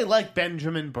him. Really like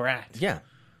Benjamin Bratt. Yeah,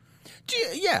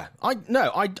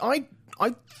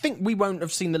 I think we won't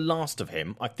have seen the last of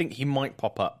him. I think he might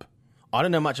pop up. I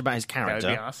don't know much about his That character,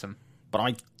 would be awesome. but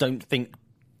I don't think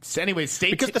So anyways,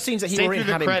 Because the scenes that he stay were in through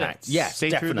the had credits. impact. Yes, stay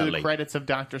through the definitely. credits of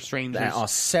Doctor Strange. there are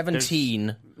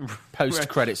 17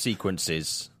 post-credit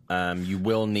sequences. You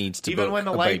will need to Even book when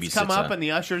the a lights come babysitter. up and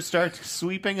the ushers start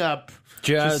sweeping up,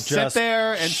 Just sit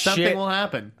there and something shit. will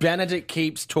happen. Benedict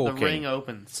keeps The talking. ring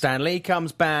opens. Stan Lee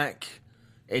comes back.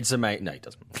 It's amazing. No, he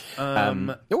doesn't.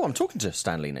 I'm talking to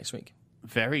Stan Lee next week.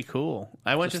 Very cool.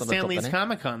 I went Just to thought I'd Stan drop Lee's that in.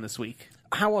 Comic-Con this week.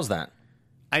 How was that?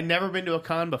 I'd never been to a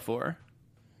con before.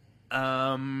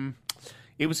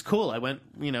 It was cool. I went,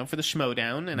 for the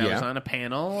Schmodown, and I was Yeah. on a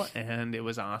panel, and it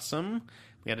was awesome.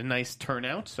 We had a nice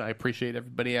turnout, so I appreciate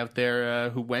everybody out there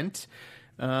who went.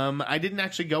 I didn't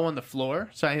actually go on the floor,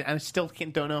 so I still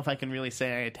don't know if I can really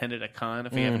say I attended a con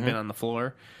if I haven't been on the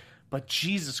floor. But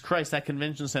Jesus Christ, that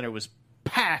convention center was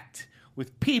packed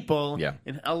with people Yeah.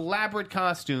 in elaborate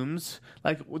costumes.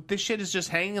 Like, this shit is just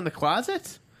hanging in the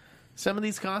closet? Some of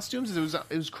these costumes,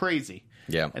 it was crazy.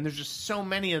 Yeah. And there's just so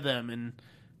many of them, and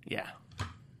yeah.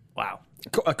 Wow.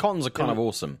 Cons are kind of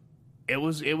awesome. It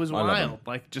was love wild. them.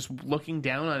 Like, just looking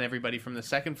down on everybody from the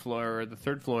second floor or the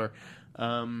third floor,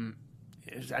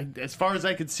 as far as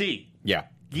I could see. Yeah.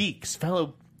 Geeks,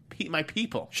 fellow my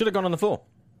people. Should have gone on the floor.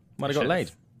 Might have got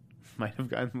laid. Might have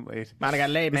gotten laid. Might have got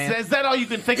laid, man. Is that all you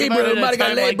can think Hey, about bro, at a might have got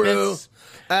time laid, like bro. this?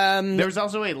 There's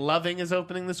also a Loving is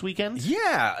opening this weekend.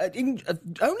 Yeah, in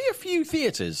only a few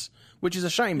theatres, which is a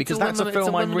shame because that's a it's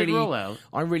film I limited rollout.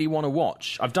 really want to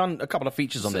watch. I've done a couple of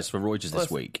features on this for Reuters this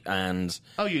week, and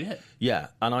Oh, you did? yeah,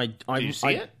 and I Did you see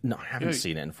it? No, I haven't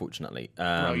seen it, unfortunately.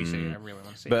 Oh, you see it. I really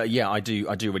want to see it. But yeah, I do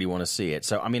really want to see it.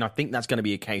 So I mean, I think that's going to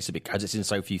be a case of because it's in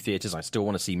so few theatres. I still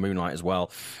want to see Moonlight as well,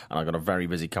 and I've got a very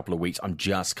busy couple of weeks. I'm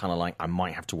just kind of like I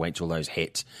might have to wait till those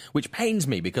hit, which pains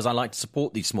me because I like to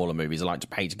support these smaller movies. I like to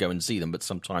pay to go and see them, but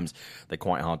sometimes they're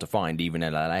quite hard to find, even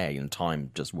in LA, and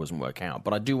time just doesn't work out.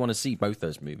 But I do want to see both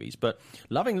those movies. But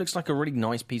Loving looks like a really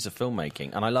nice piece of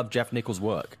filmmaking, and I love Jeff Nichols'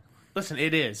 work. Listen,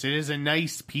 it is. It is a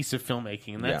nice piece of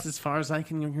filmmaking, and that's Yeah. as far as I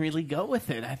can really go with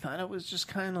it. I thought it was just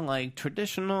kind of like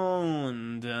traditional,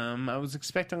 and I was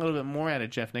expecting a little bit more out of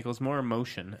Jeff Nichols, more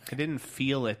emotion. I didn't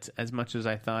feel it as much as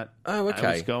I thought I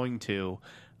was going to.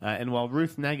 And while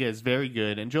Ruth Negga is very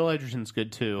good, and Joel Edgerton's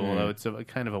good too, although it's a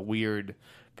kind of a weird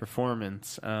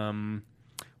performance.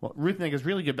 Well, Ruth Negga is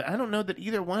really good, but I don't know that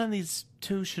either one of these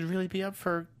two should really be up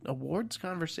for awards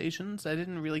conversations. I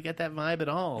didn't really get that vibe at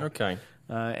all. Okay.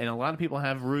 And a lot of people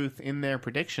have Ruth in their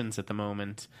predictions at the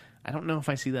moment. I don't know if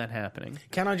I see that happening.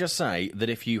 Can I just say that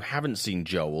if you haven't seen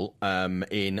Joel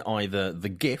in either The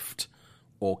Gift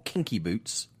or Kinky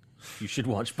Boots, you should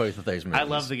watch both of those movies. I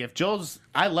love The Gift.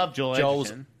 I love Joel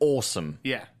Joel's Edgerton. awesome.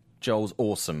 Yeah. Joel's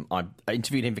awesome. I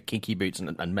interviewed him for Kinky Boots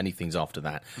and many things after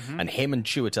that. And him and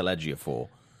Chiwetel Ejiofor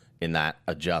in that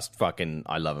are just fucking...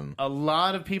 I love him. A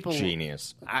lot of people...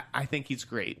 Genius. I think he's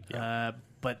great.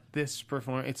 But this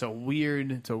performance, it's a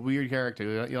weird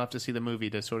character. You'll have to see the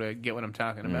movie to sort of get what I'm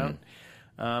talking about.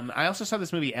 I also saw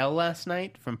this movie Elle last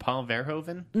night from Paul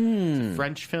Verhoeven. It's a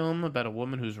French film about a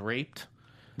woman who's raped.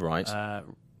 Right.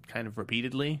 Kind of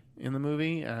repeatedly in the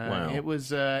movie. Wow. It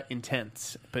was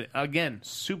intense, but again,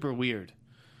 super weird.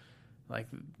 Like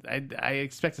I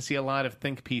expect to see a lot of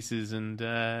think pieces and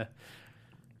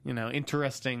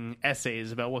interesting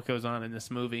essays about what goes on in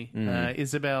this movie.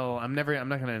 Isabelle, I'm not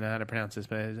going to know how to pronounce this,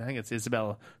 but I think it's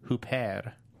Isabelle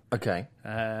Huppert. okay.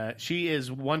 She is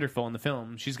wonderful in the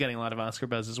film. She's getting a lot of Oscar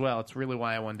buzz as well. It's really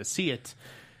why I wanted to see it.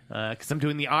 Because I'm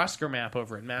doing the Oscar map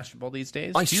over at Masterable these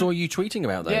days. I saw you tweeting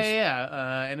about those.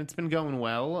 Yeah. And it's been going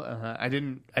well. I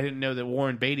didn't know that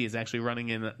Warren Beatty is actually running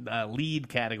in a lead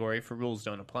category for Rules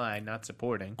Don't Apply, not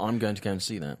supporting. I'm going to go and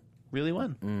see that. Really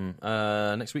won.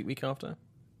 Next week after?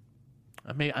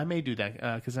 I may do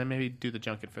that because I may do the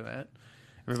junket for that.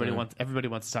 Everybody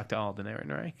wants to talk to Alden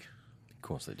Ehrenreich. Of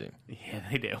course they do. Yeah,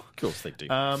 they do. Of course they do.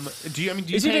 Do you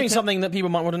Is he doing something that people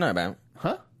might want to know about?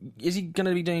 Huh? Is he going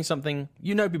to be doing something?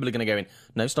 You know, people are going to go in.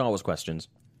 No Star Wars questions.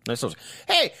 No Star Wars.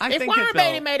 Hey, I if think Warren that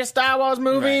Beatty they'll- made a Star Wars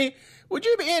movie, Right. would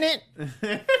you be in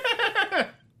it?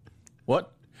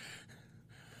 What?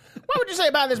 What would you say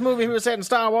about this movie if it was set in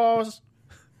Star Wars?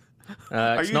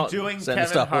 Are you doing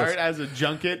Kevin Hart as a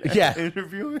junket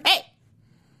interviewer? Hey,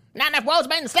 not enough walls,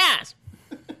 but in stars.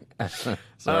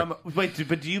 Wait,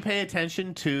 but do you pay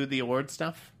attention to the award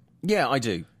stuff? Yeah, I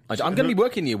do. I'm going to be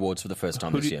working the awards for the first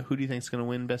time this year. Who do you think is going to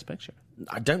win Best Picture?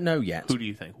 I don't know yet. Who do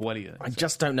you think? What do you think? I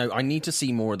just don't know. I need to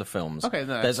see more of the films. Okay, no,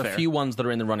 that's there's a fair. few ones that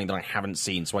are in the running that I haven't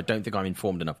seen, so I don't think I'm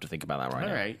informed enough to think about that right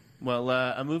now. All right. Well,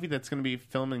 a movie that's going to be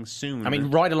filming soon. I mean,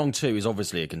 Ride Along 2 is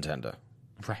obviously a contender.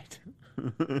 right.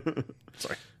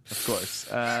 Sorry. Of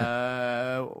course.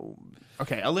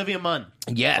 Okay, Olivia Munn.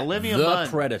 Yeah, Olivia the Munn.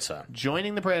 Predator.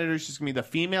 Joining the Predators. She's going to be the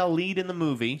female lead in the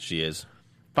movie. She is.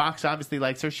 Fox obviously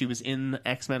likes her. She was in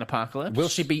X-Men Apocalypse. Will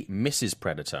she be Mrs.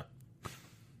 Predator?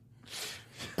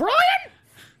 Brian!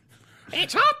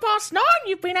 It's 9:30.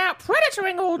 You've been out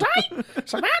predatoring all day.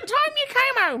 It's about time you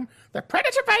came home. The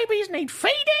predator babies need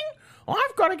feeding.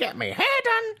 I've got to get my hair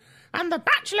done. And The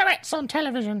Bachelorette's on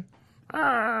television.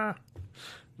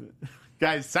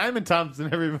 Guys, Simon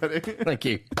Thompson, everybody. Thank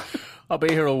you. I'll be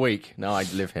here all week. No, I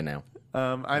live here now.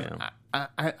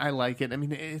 I like it. I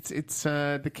mean, it's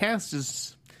the cast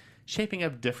is shaping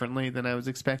up differently than I was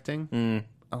expecting.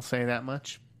 I'll say that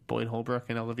much. Boyd Holbrook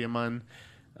and Olivia Munn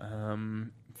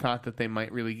thought that they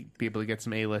might really be able to get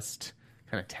some A-list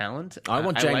kind of talent. I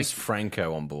want James like,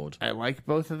 Franco on board. I like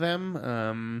both of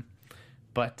them,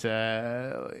 but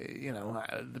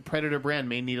the Predator brand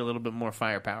may need a little bit more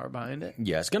firepower behind it.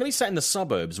 Yeah, it's going to be set in the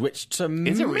suburbs, which to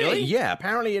me... Is it really? Yeah,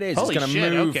 apparently it is. Holy it's going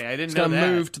shit, to move. okay, I didn't it's know going to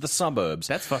that. move to the suburbs.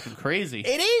 That's fucking crazy.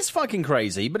 It is fucking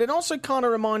crazy, but it also kind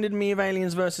of reminded me of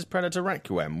Aliens vs. Predator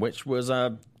Requiem, which was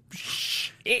a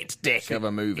shit dick of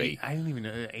a movie. I didn't even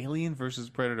know. Alien versus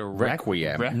Predator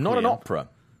Requiem. Not an opera.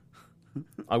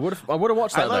 I would have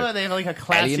watched that. I love though. how they have like a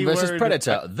classy Alien vs word,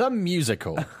 Predator, the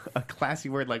musical. a classy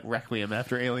word like requiem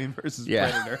after Alien versus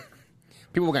Yeah. Predator.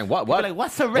 People were going, what? What? Like,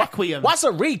 what's a requiem? What's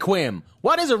a requiem?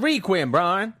 What is a requiem,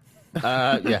 Brian?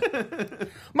 Yeah.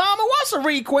 Mama, what's a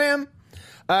requiem?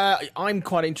 I'm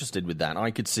quite interested with that.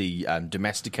 I could see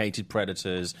domesticated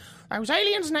predators. Those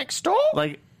aliens next door,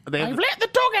 Like they've let the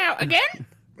dog out again.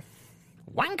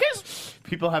 Wankers.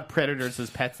 people have predators as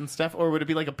pets and stuff, or would it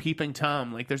be like a peeping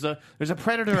tom? Like there's a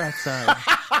predator outside.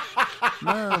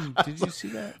 Mom, did you see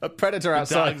that? A predator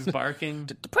outside. Dogs barking.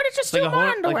 The predator Like steal a, my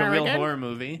like underwear a real again. horror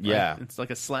movie. Yeah. Like, it's like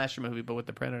a slasher movie, but with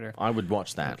the predator. I would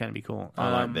watch that. Kind of be cool. I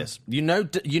like this. You know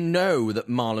that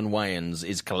Marlon Wayans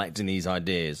is collecting these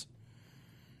ideas,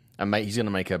 and he's going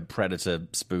to make a Predator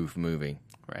spoof movie.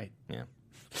 Right. Yeah.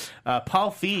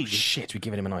 Paul Feig. Shit, we're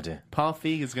giving him an idea. Paul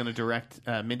Feig is going to direct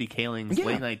Mindy Kaling's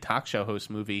late night talk show host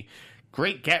movie.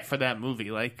 Great get for that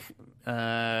movie. Like,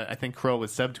 I think Kroll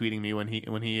was subtweeting me when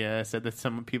he said that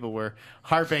some people were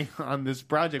harping on this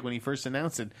project when he first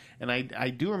announced it, and I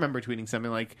do remember tweeting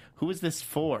something like, "Who is this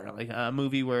for?" Like a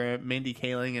movie where Mindy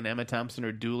Kaling and Emma Thompson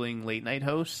are dueling late night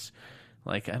hosts.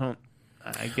 Like, I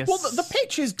guess. Well, the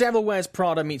pitch is Devil Wears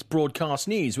Prada meets broadcast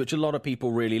news, which a lot of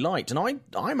people really liked, and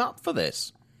I'm up for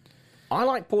this. I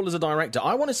like Paul as a director.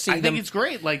 I want to see I them. think it's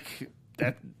great. Like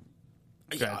that.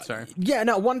 God, sorry. Yeah,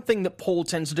 no, one thing that Paul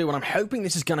tends to do, and I'm hoping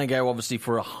this is going to go obviously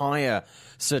for a higher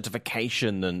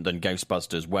certification than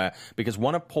Ghostbusters, because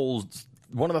one of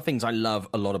the things I love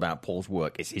a lot about Paul's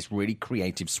work is his really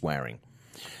creative swearing.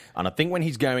 And I think when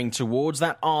he's going towards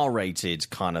that R-rated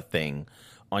kind of thing,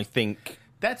 I think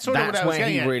That's sort of what I was where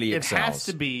getting he at. really It excels.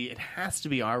 has to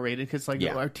be R-rated because, like,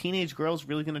 Yeah. are teenage girls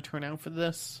really going to turn out for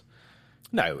this?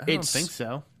 No, I don't think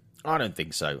so. I don't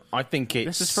think so. I think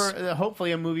it's This is for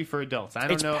hopefully a movie for adults. I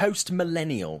don't it's know.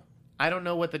 post-millennial. I don't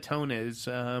know what the tone is.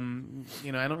 I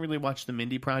don't really watch the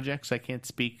Mindy Project, so I can't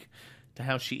speak to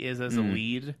how she is as a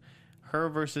lead. Her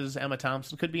versus Emma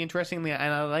Thompson could be interesting,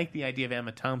 and I like the idea of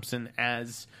Emma Thompson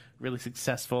as really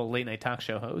successful late night talk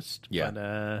show host. Yeah.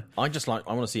 But, I want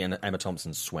to see Emma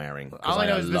Thompson swearing. 'cause all I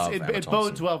know is love it Emma bodes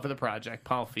Thompson. well for the project.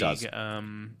 Paul Does.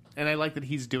 Feig, and I like that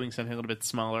he's doing something a little bit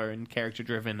smaller and character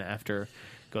driven after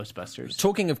Ghostbusters.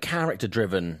 Talking of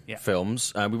character-driven Yeah.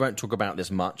 films, we won't talk about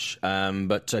this much,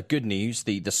 but good news,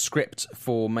 the script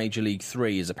for Major League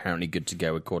 3 is apparently good to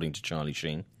go, according to Charlie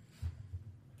Sheen.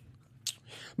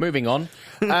 Moving on.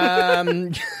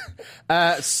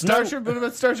 Starship, what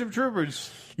about Starship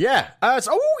Troopers? Yeah.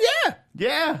 Yeah!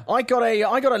 Yeah. I got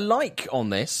a like on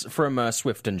this from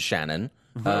Swift and Shannon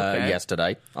Okay.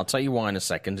 yesterday. I'll tell you why in a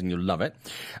second, and you'll love it.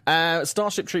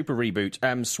 Starship Trooper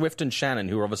reboot. Swift and Shannon,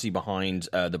 who are obviously behind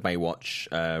the Baywatch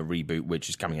reboot, which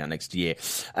is coming out next year,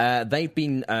 they've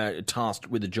been tasked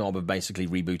with the job of basically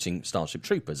rebooting Starship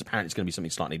Troopers. Apparently, it's going to be something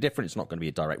slightly different. It's not going to be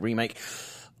a direct remake.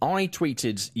 I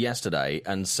tweeted yesterday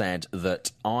and said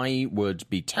that I would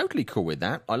be totally cool with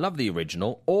that. I love the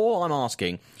original. All I'm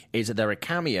asking is that there are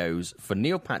cameos for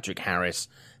Neil Patrick Harris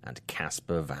and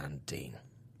Casper Van Dien.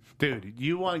 Dude,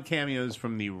 you want cameos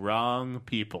from the wrong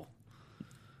people.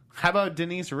 How about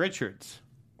Denise Richards?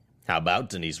 How about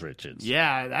Denise Richards?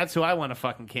 Yeah, that's who I want a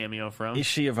fucking cameo from. Is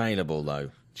she available,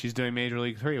 though? She's doing Major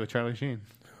League 3 with Charlie Sheen.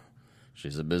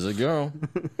 She's a busy girl.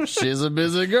 She's a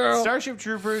busy girl. Starship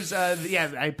Troopers,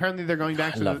 apparently they're going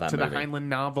back to love the that movie. Heinlein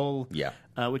novel, Yeah.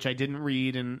 which I didn't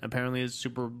read, and apparently is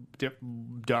super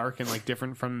dark and like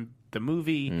different from the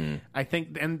movie. I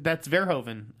think, and that's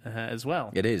Verhoeven as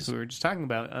well. It is. Who we were just talking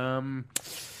about.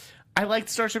 I liked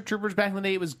Starship Troopers back in the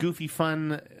day. It was goofy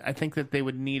fun. I think that they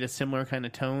would need a similar kind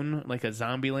of tone, like a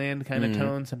Zombieland kind of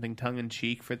tone, something tongue in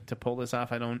cheek to pull this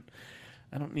off. I don't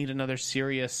need another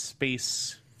serious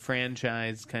space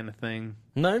franchise kind of thing.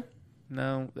 No?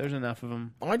 No, there's enough of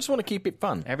them. I just want to keep it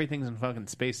fun. Everything's in fucking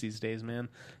space these days, man.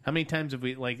 How many times have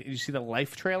we, did you see the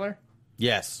Life trailer?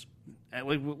 Yes.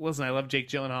 Listen, I love Jake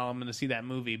Gyllenhaal. I'm going to see that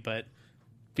movie, but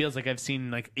feels like I've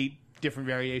seen like 8 different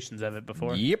variations of it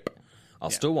before. Yep. I'll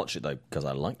still watch it, though, because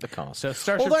I like the cast. So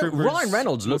Starship Although Troopers, Ryan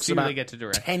Reynolds we'll looks see what about they get to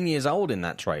direct. 10 years old in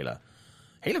that trailer.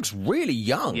 He looks really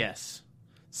young. Yes.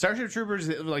 Starship Troopers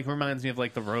like reminds me of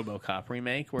like the RoboCop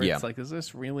remake, where Yeah. it's like, is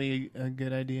this really a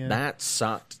good idea? That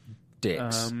sucked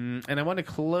dicks. And I want to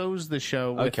close the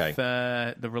show with Okay.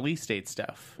 the release date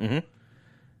stuff. Mm-hmm.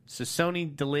 So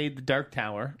Sony delayed The Dark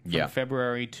Tower from Yeah.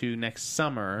 February to next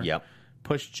summer. Yep.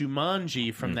 Pushed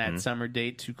Jumanji from that summer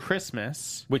date to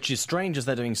Christmas. Which is strange as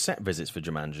they're doing set visits for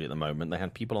Jumanji at the moment. They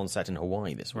had people on set in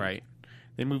Hawaii this week. Right.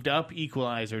 They moved up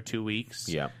Equalizer 2 weeks.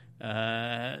 Yeah.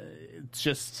 It's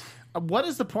just, what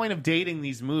is the point of dating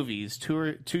these movies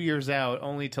 2 years out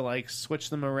only to like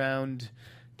switch them around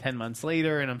 10 months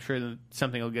later, and I'm sure that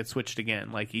something will get switched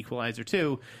again, like Equalizer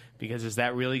 2, because is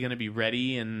that really going to be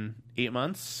ready in 8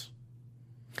 months?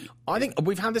 I think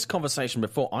we've had this conversation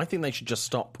before. I think they should just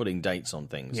stop putting dates on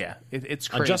things. Yeah, it's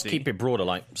crazy. And just keep it broader,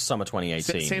 like summer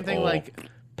 2018. Same thing like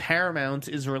Paramount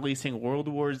is releasing World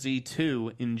War Z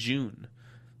 2 in June.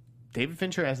 David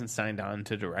Fincher hasn't signed on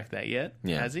to direct that yet,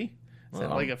 has he? Is that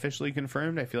like officially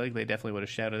confirmed? I feel like they definitely would have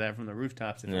shouted that from the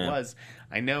rooftops if it was.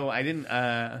 I know I didn't.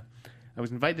 I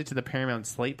was invited to the Paramount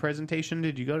Slate presentation.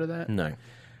 Did you go to that? No.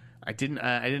 I didn't.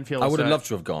 I didn't feel. I would have loved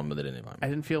to have gone, but they didn't invite me. I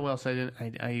didn't feel well, so I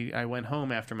didn't. I went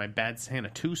home after my Bad Santa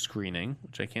 2 screening,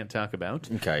 which I can't talk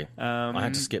about. Okay. I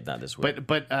had to skip that this week.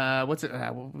 But what's it?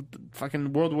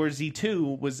 Fucking World War Z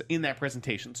 2 was in that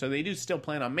presentation, so they do still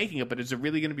plan on making it. But is it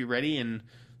really going to be ready in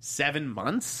 7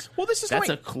 months? Well, this is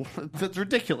that's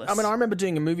ridiculous. I mean, I remember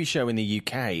doing a movie show in the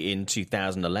UK in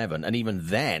 2011, and even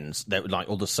then, like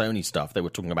all the Sony stuff, they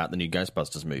were talking about the new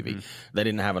Ghostbusters movie. They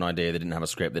didn't have an idea, they didn't have a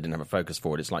script, they didn't have a focus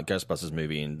for it. It's like Ghostbusters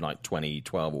movie in like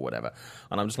 2012 or whatever.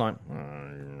 And I'm just like,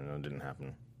 it didn't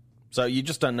happen. So you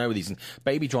just don't know with these things.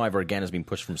 Baby Driver, again, has been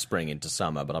pushed from spring into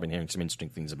summer, but I've been hearing some interesting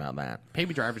things about that.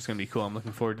 Baby Driver's going to be cool. I'm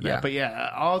looking forward to that. Yeah. But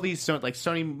yeah, all these, like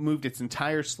Sony moved its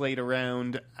entire slate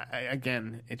around.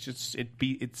 Again,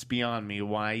 it's beyond me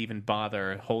why even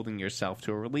bother holding yourself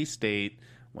to a release date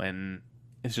when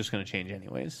it's just going to change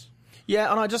anyways. Yeah,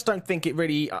 and I just don't think it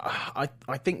really... I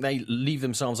think they leave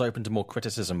themselves open to more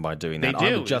criticism by doing that. They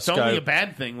do. It's only a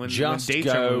bad thing when dates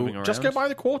are moving around. Just go by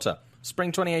the quarter.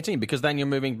 Spring 2018, because then you're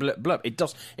moving blip. It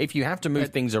does. If you have to move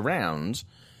things around,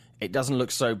 it doesn't look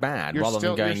so bad. Rather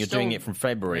than going, you're doing it from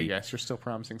February. Yes, you're still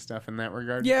promising stuff in that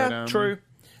regard. Yeah, but, true.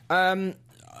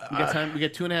 We got time. We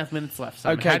got 2.5 minutes left.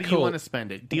 Simon. Okay, how do you cool. want to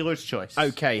spend it? Dealer's choice.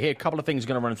 Okay, here a couple of things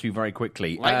going to run through very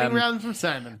quickly. Lightning round from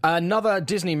Simon. Another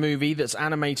Disney movie that's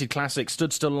animated classic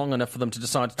stood still long enough for them to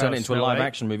decide to turn it into a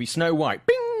live-action movie. Snow White.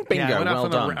 Bing, bingo, well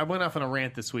done. I went off on a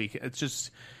rant this week. It's just...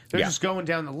 They're just going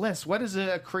down the list. What does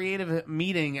a creative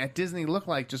meeting at Disney look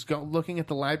like? Just looking at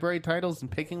the library titles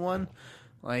and picking one?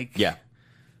 Like... Yeah.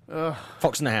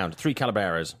 Fox and the Hound, 3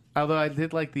 Calaberas. Although I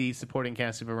did like the supporting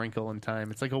cast of A Wrinkle in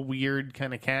Time. It's like a weird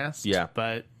kind of cast. Yeah.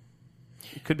 But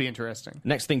it could be interesting.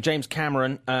 Next thing, James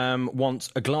Cameron wants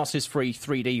a glasses-free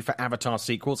 3D for Avatar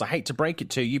sequels. I hate to break it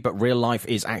to you, but real life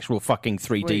is actual fucking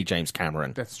 3D, James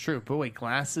Cameron. That's true. But wait,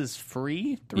 glasses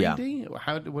free 3D? Yeah.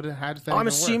 How does that I'm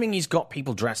assuming work? he's got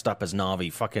people dressed up as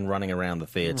Na'vi fucking running around the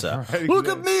theatre. Right. Look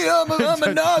at me, I'm a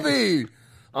Na'vi!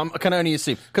 I can only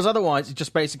assume. Because otherwise, it's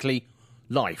just basically...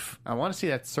 life. I want to see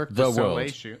that Cirque du Soleil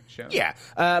show. Yeah.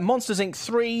 Monsters, Inc.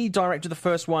 3, directed the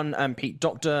first one, Pete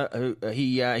Docter, who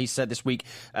he said this week,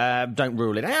 don't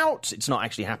rule it out. It's not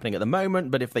actually happening at the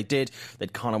moment, but if they did,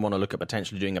 they'd kind of want to look at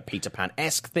potentially doing a Peter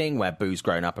Pan-esque thing where Boo's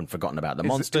grown up and forgotten about the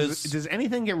monsters. Does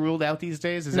anything get ruled out these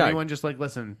days? Is anyone just like,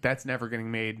 listen, that's never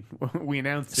getting made. We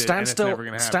announced it, and it's never going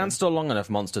to happen. Stand still long enough,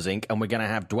 Monsters, Inc., and we're going to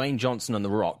have Dwayne Johnson and The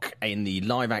Rock in the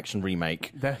live-action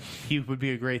remake. He would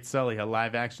be a great Sully, a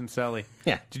live-action Sully.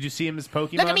 Yeah. Did you see him as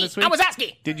Pokemon Look at me, this week? I was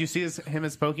asking. Did you see him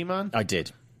as Pokemon? I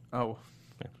did. Oh.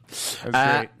 That was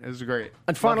great. It was great.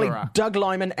 And finally, Doug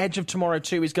Liman, Edge of Tomorrow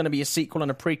 2 is going to be a sequel and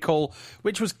a prequel,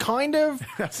 which was kind of...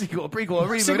 a sequel, a prequel, a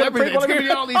reboot, sequel, everything. It's going to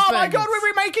be all these oh things. my god, we're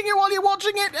remaking it while you're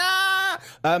watching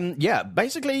it! Yeah,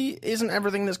 basically, isn't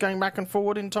everything that's going back and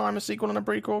forward in time a sequel and a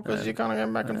prequel? Because you're kind of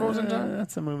going back and forwards in time?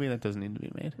 That's a movie that doesn't need to be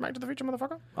made. Back to the Future,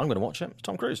 motherfucker. I'm going to watch it. It's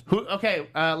Tom Cruise. Okay,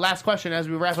 last question as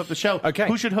we wrap up the show. Okay.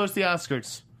 Who should host the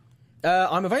Oscars?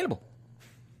 I'm available.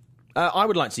 I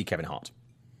would like to see Kevin Hart.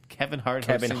 Kevin Hart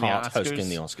hosting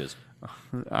the Oscars?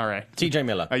 All right. TJ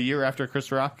Miller. A year after Chris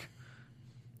Rock?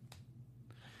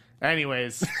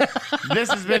 Anyways, this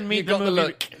has been Meet the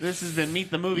Movie. This has been Meet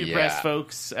the Movie Press,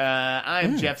 folks.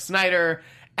 I'm Jeff Snyder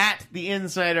at The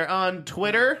Insnyder on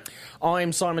Twitter.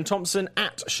 I'm Simon Thompson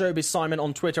at Showbiz Simon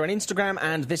on Twitter and Instagram,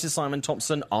 and this is Simon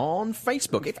Thompson on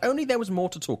Facebook. If only there was more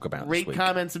to talk about. Rate, this week.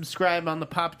 comment, subscribe on the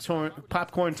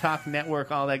Popcorn Talk Network,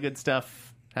 all that good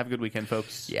stuff. Have a good weekend,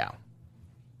 folks. Yeah.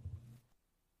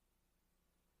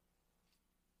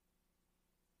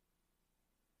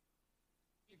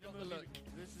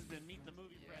 This has been Meet the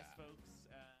Movie Press, folks.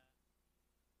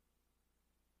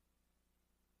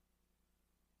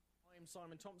 I'm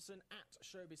Simon Thompson at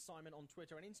Showbiz Simon on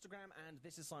Twitter and Instagram, and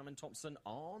this is Simon Thompson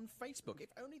on Facebook. If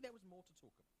only there was more to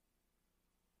talk about.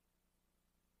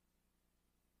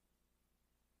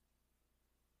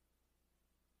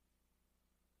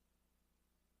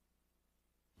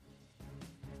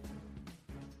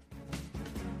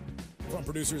 From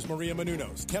producers Maria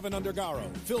Menounos, Kevin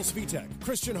Undergaro, Phil Svitek,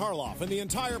 Christian Harloff, and the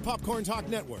entire Popcorn Talk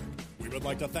Network, we would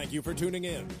like to thank you for tuning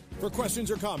in. For questions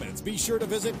or comments, be sure to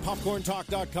visit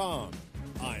popcorntalk.com.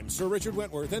 I'm Sir Richard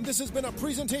Wentworth, and this has been a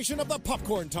presentation of the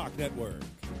Popcorn Talk Network.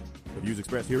 The views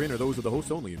expressed herein are those of the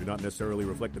hosts only and do not necessarily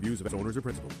reflect the views of its owners or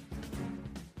principals.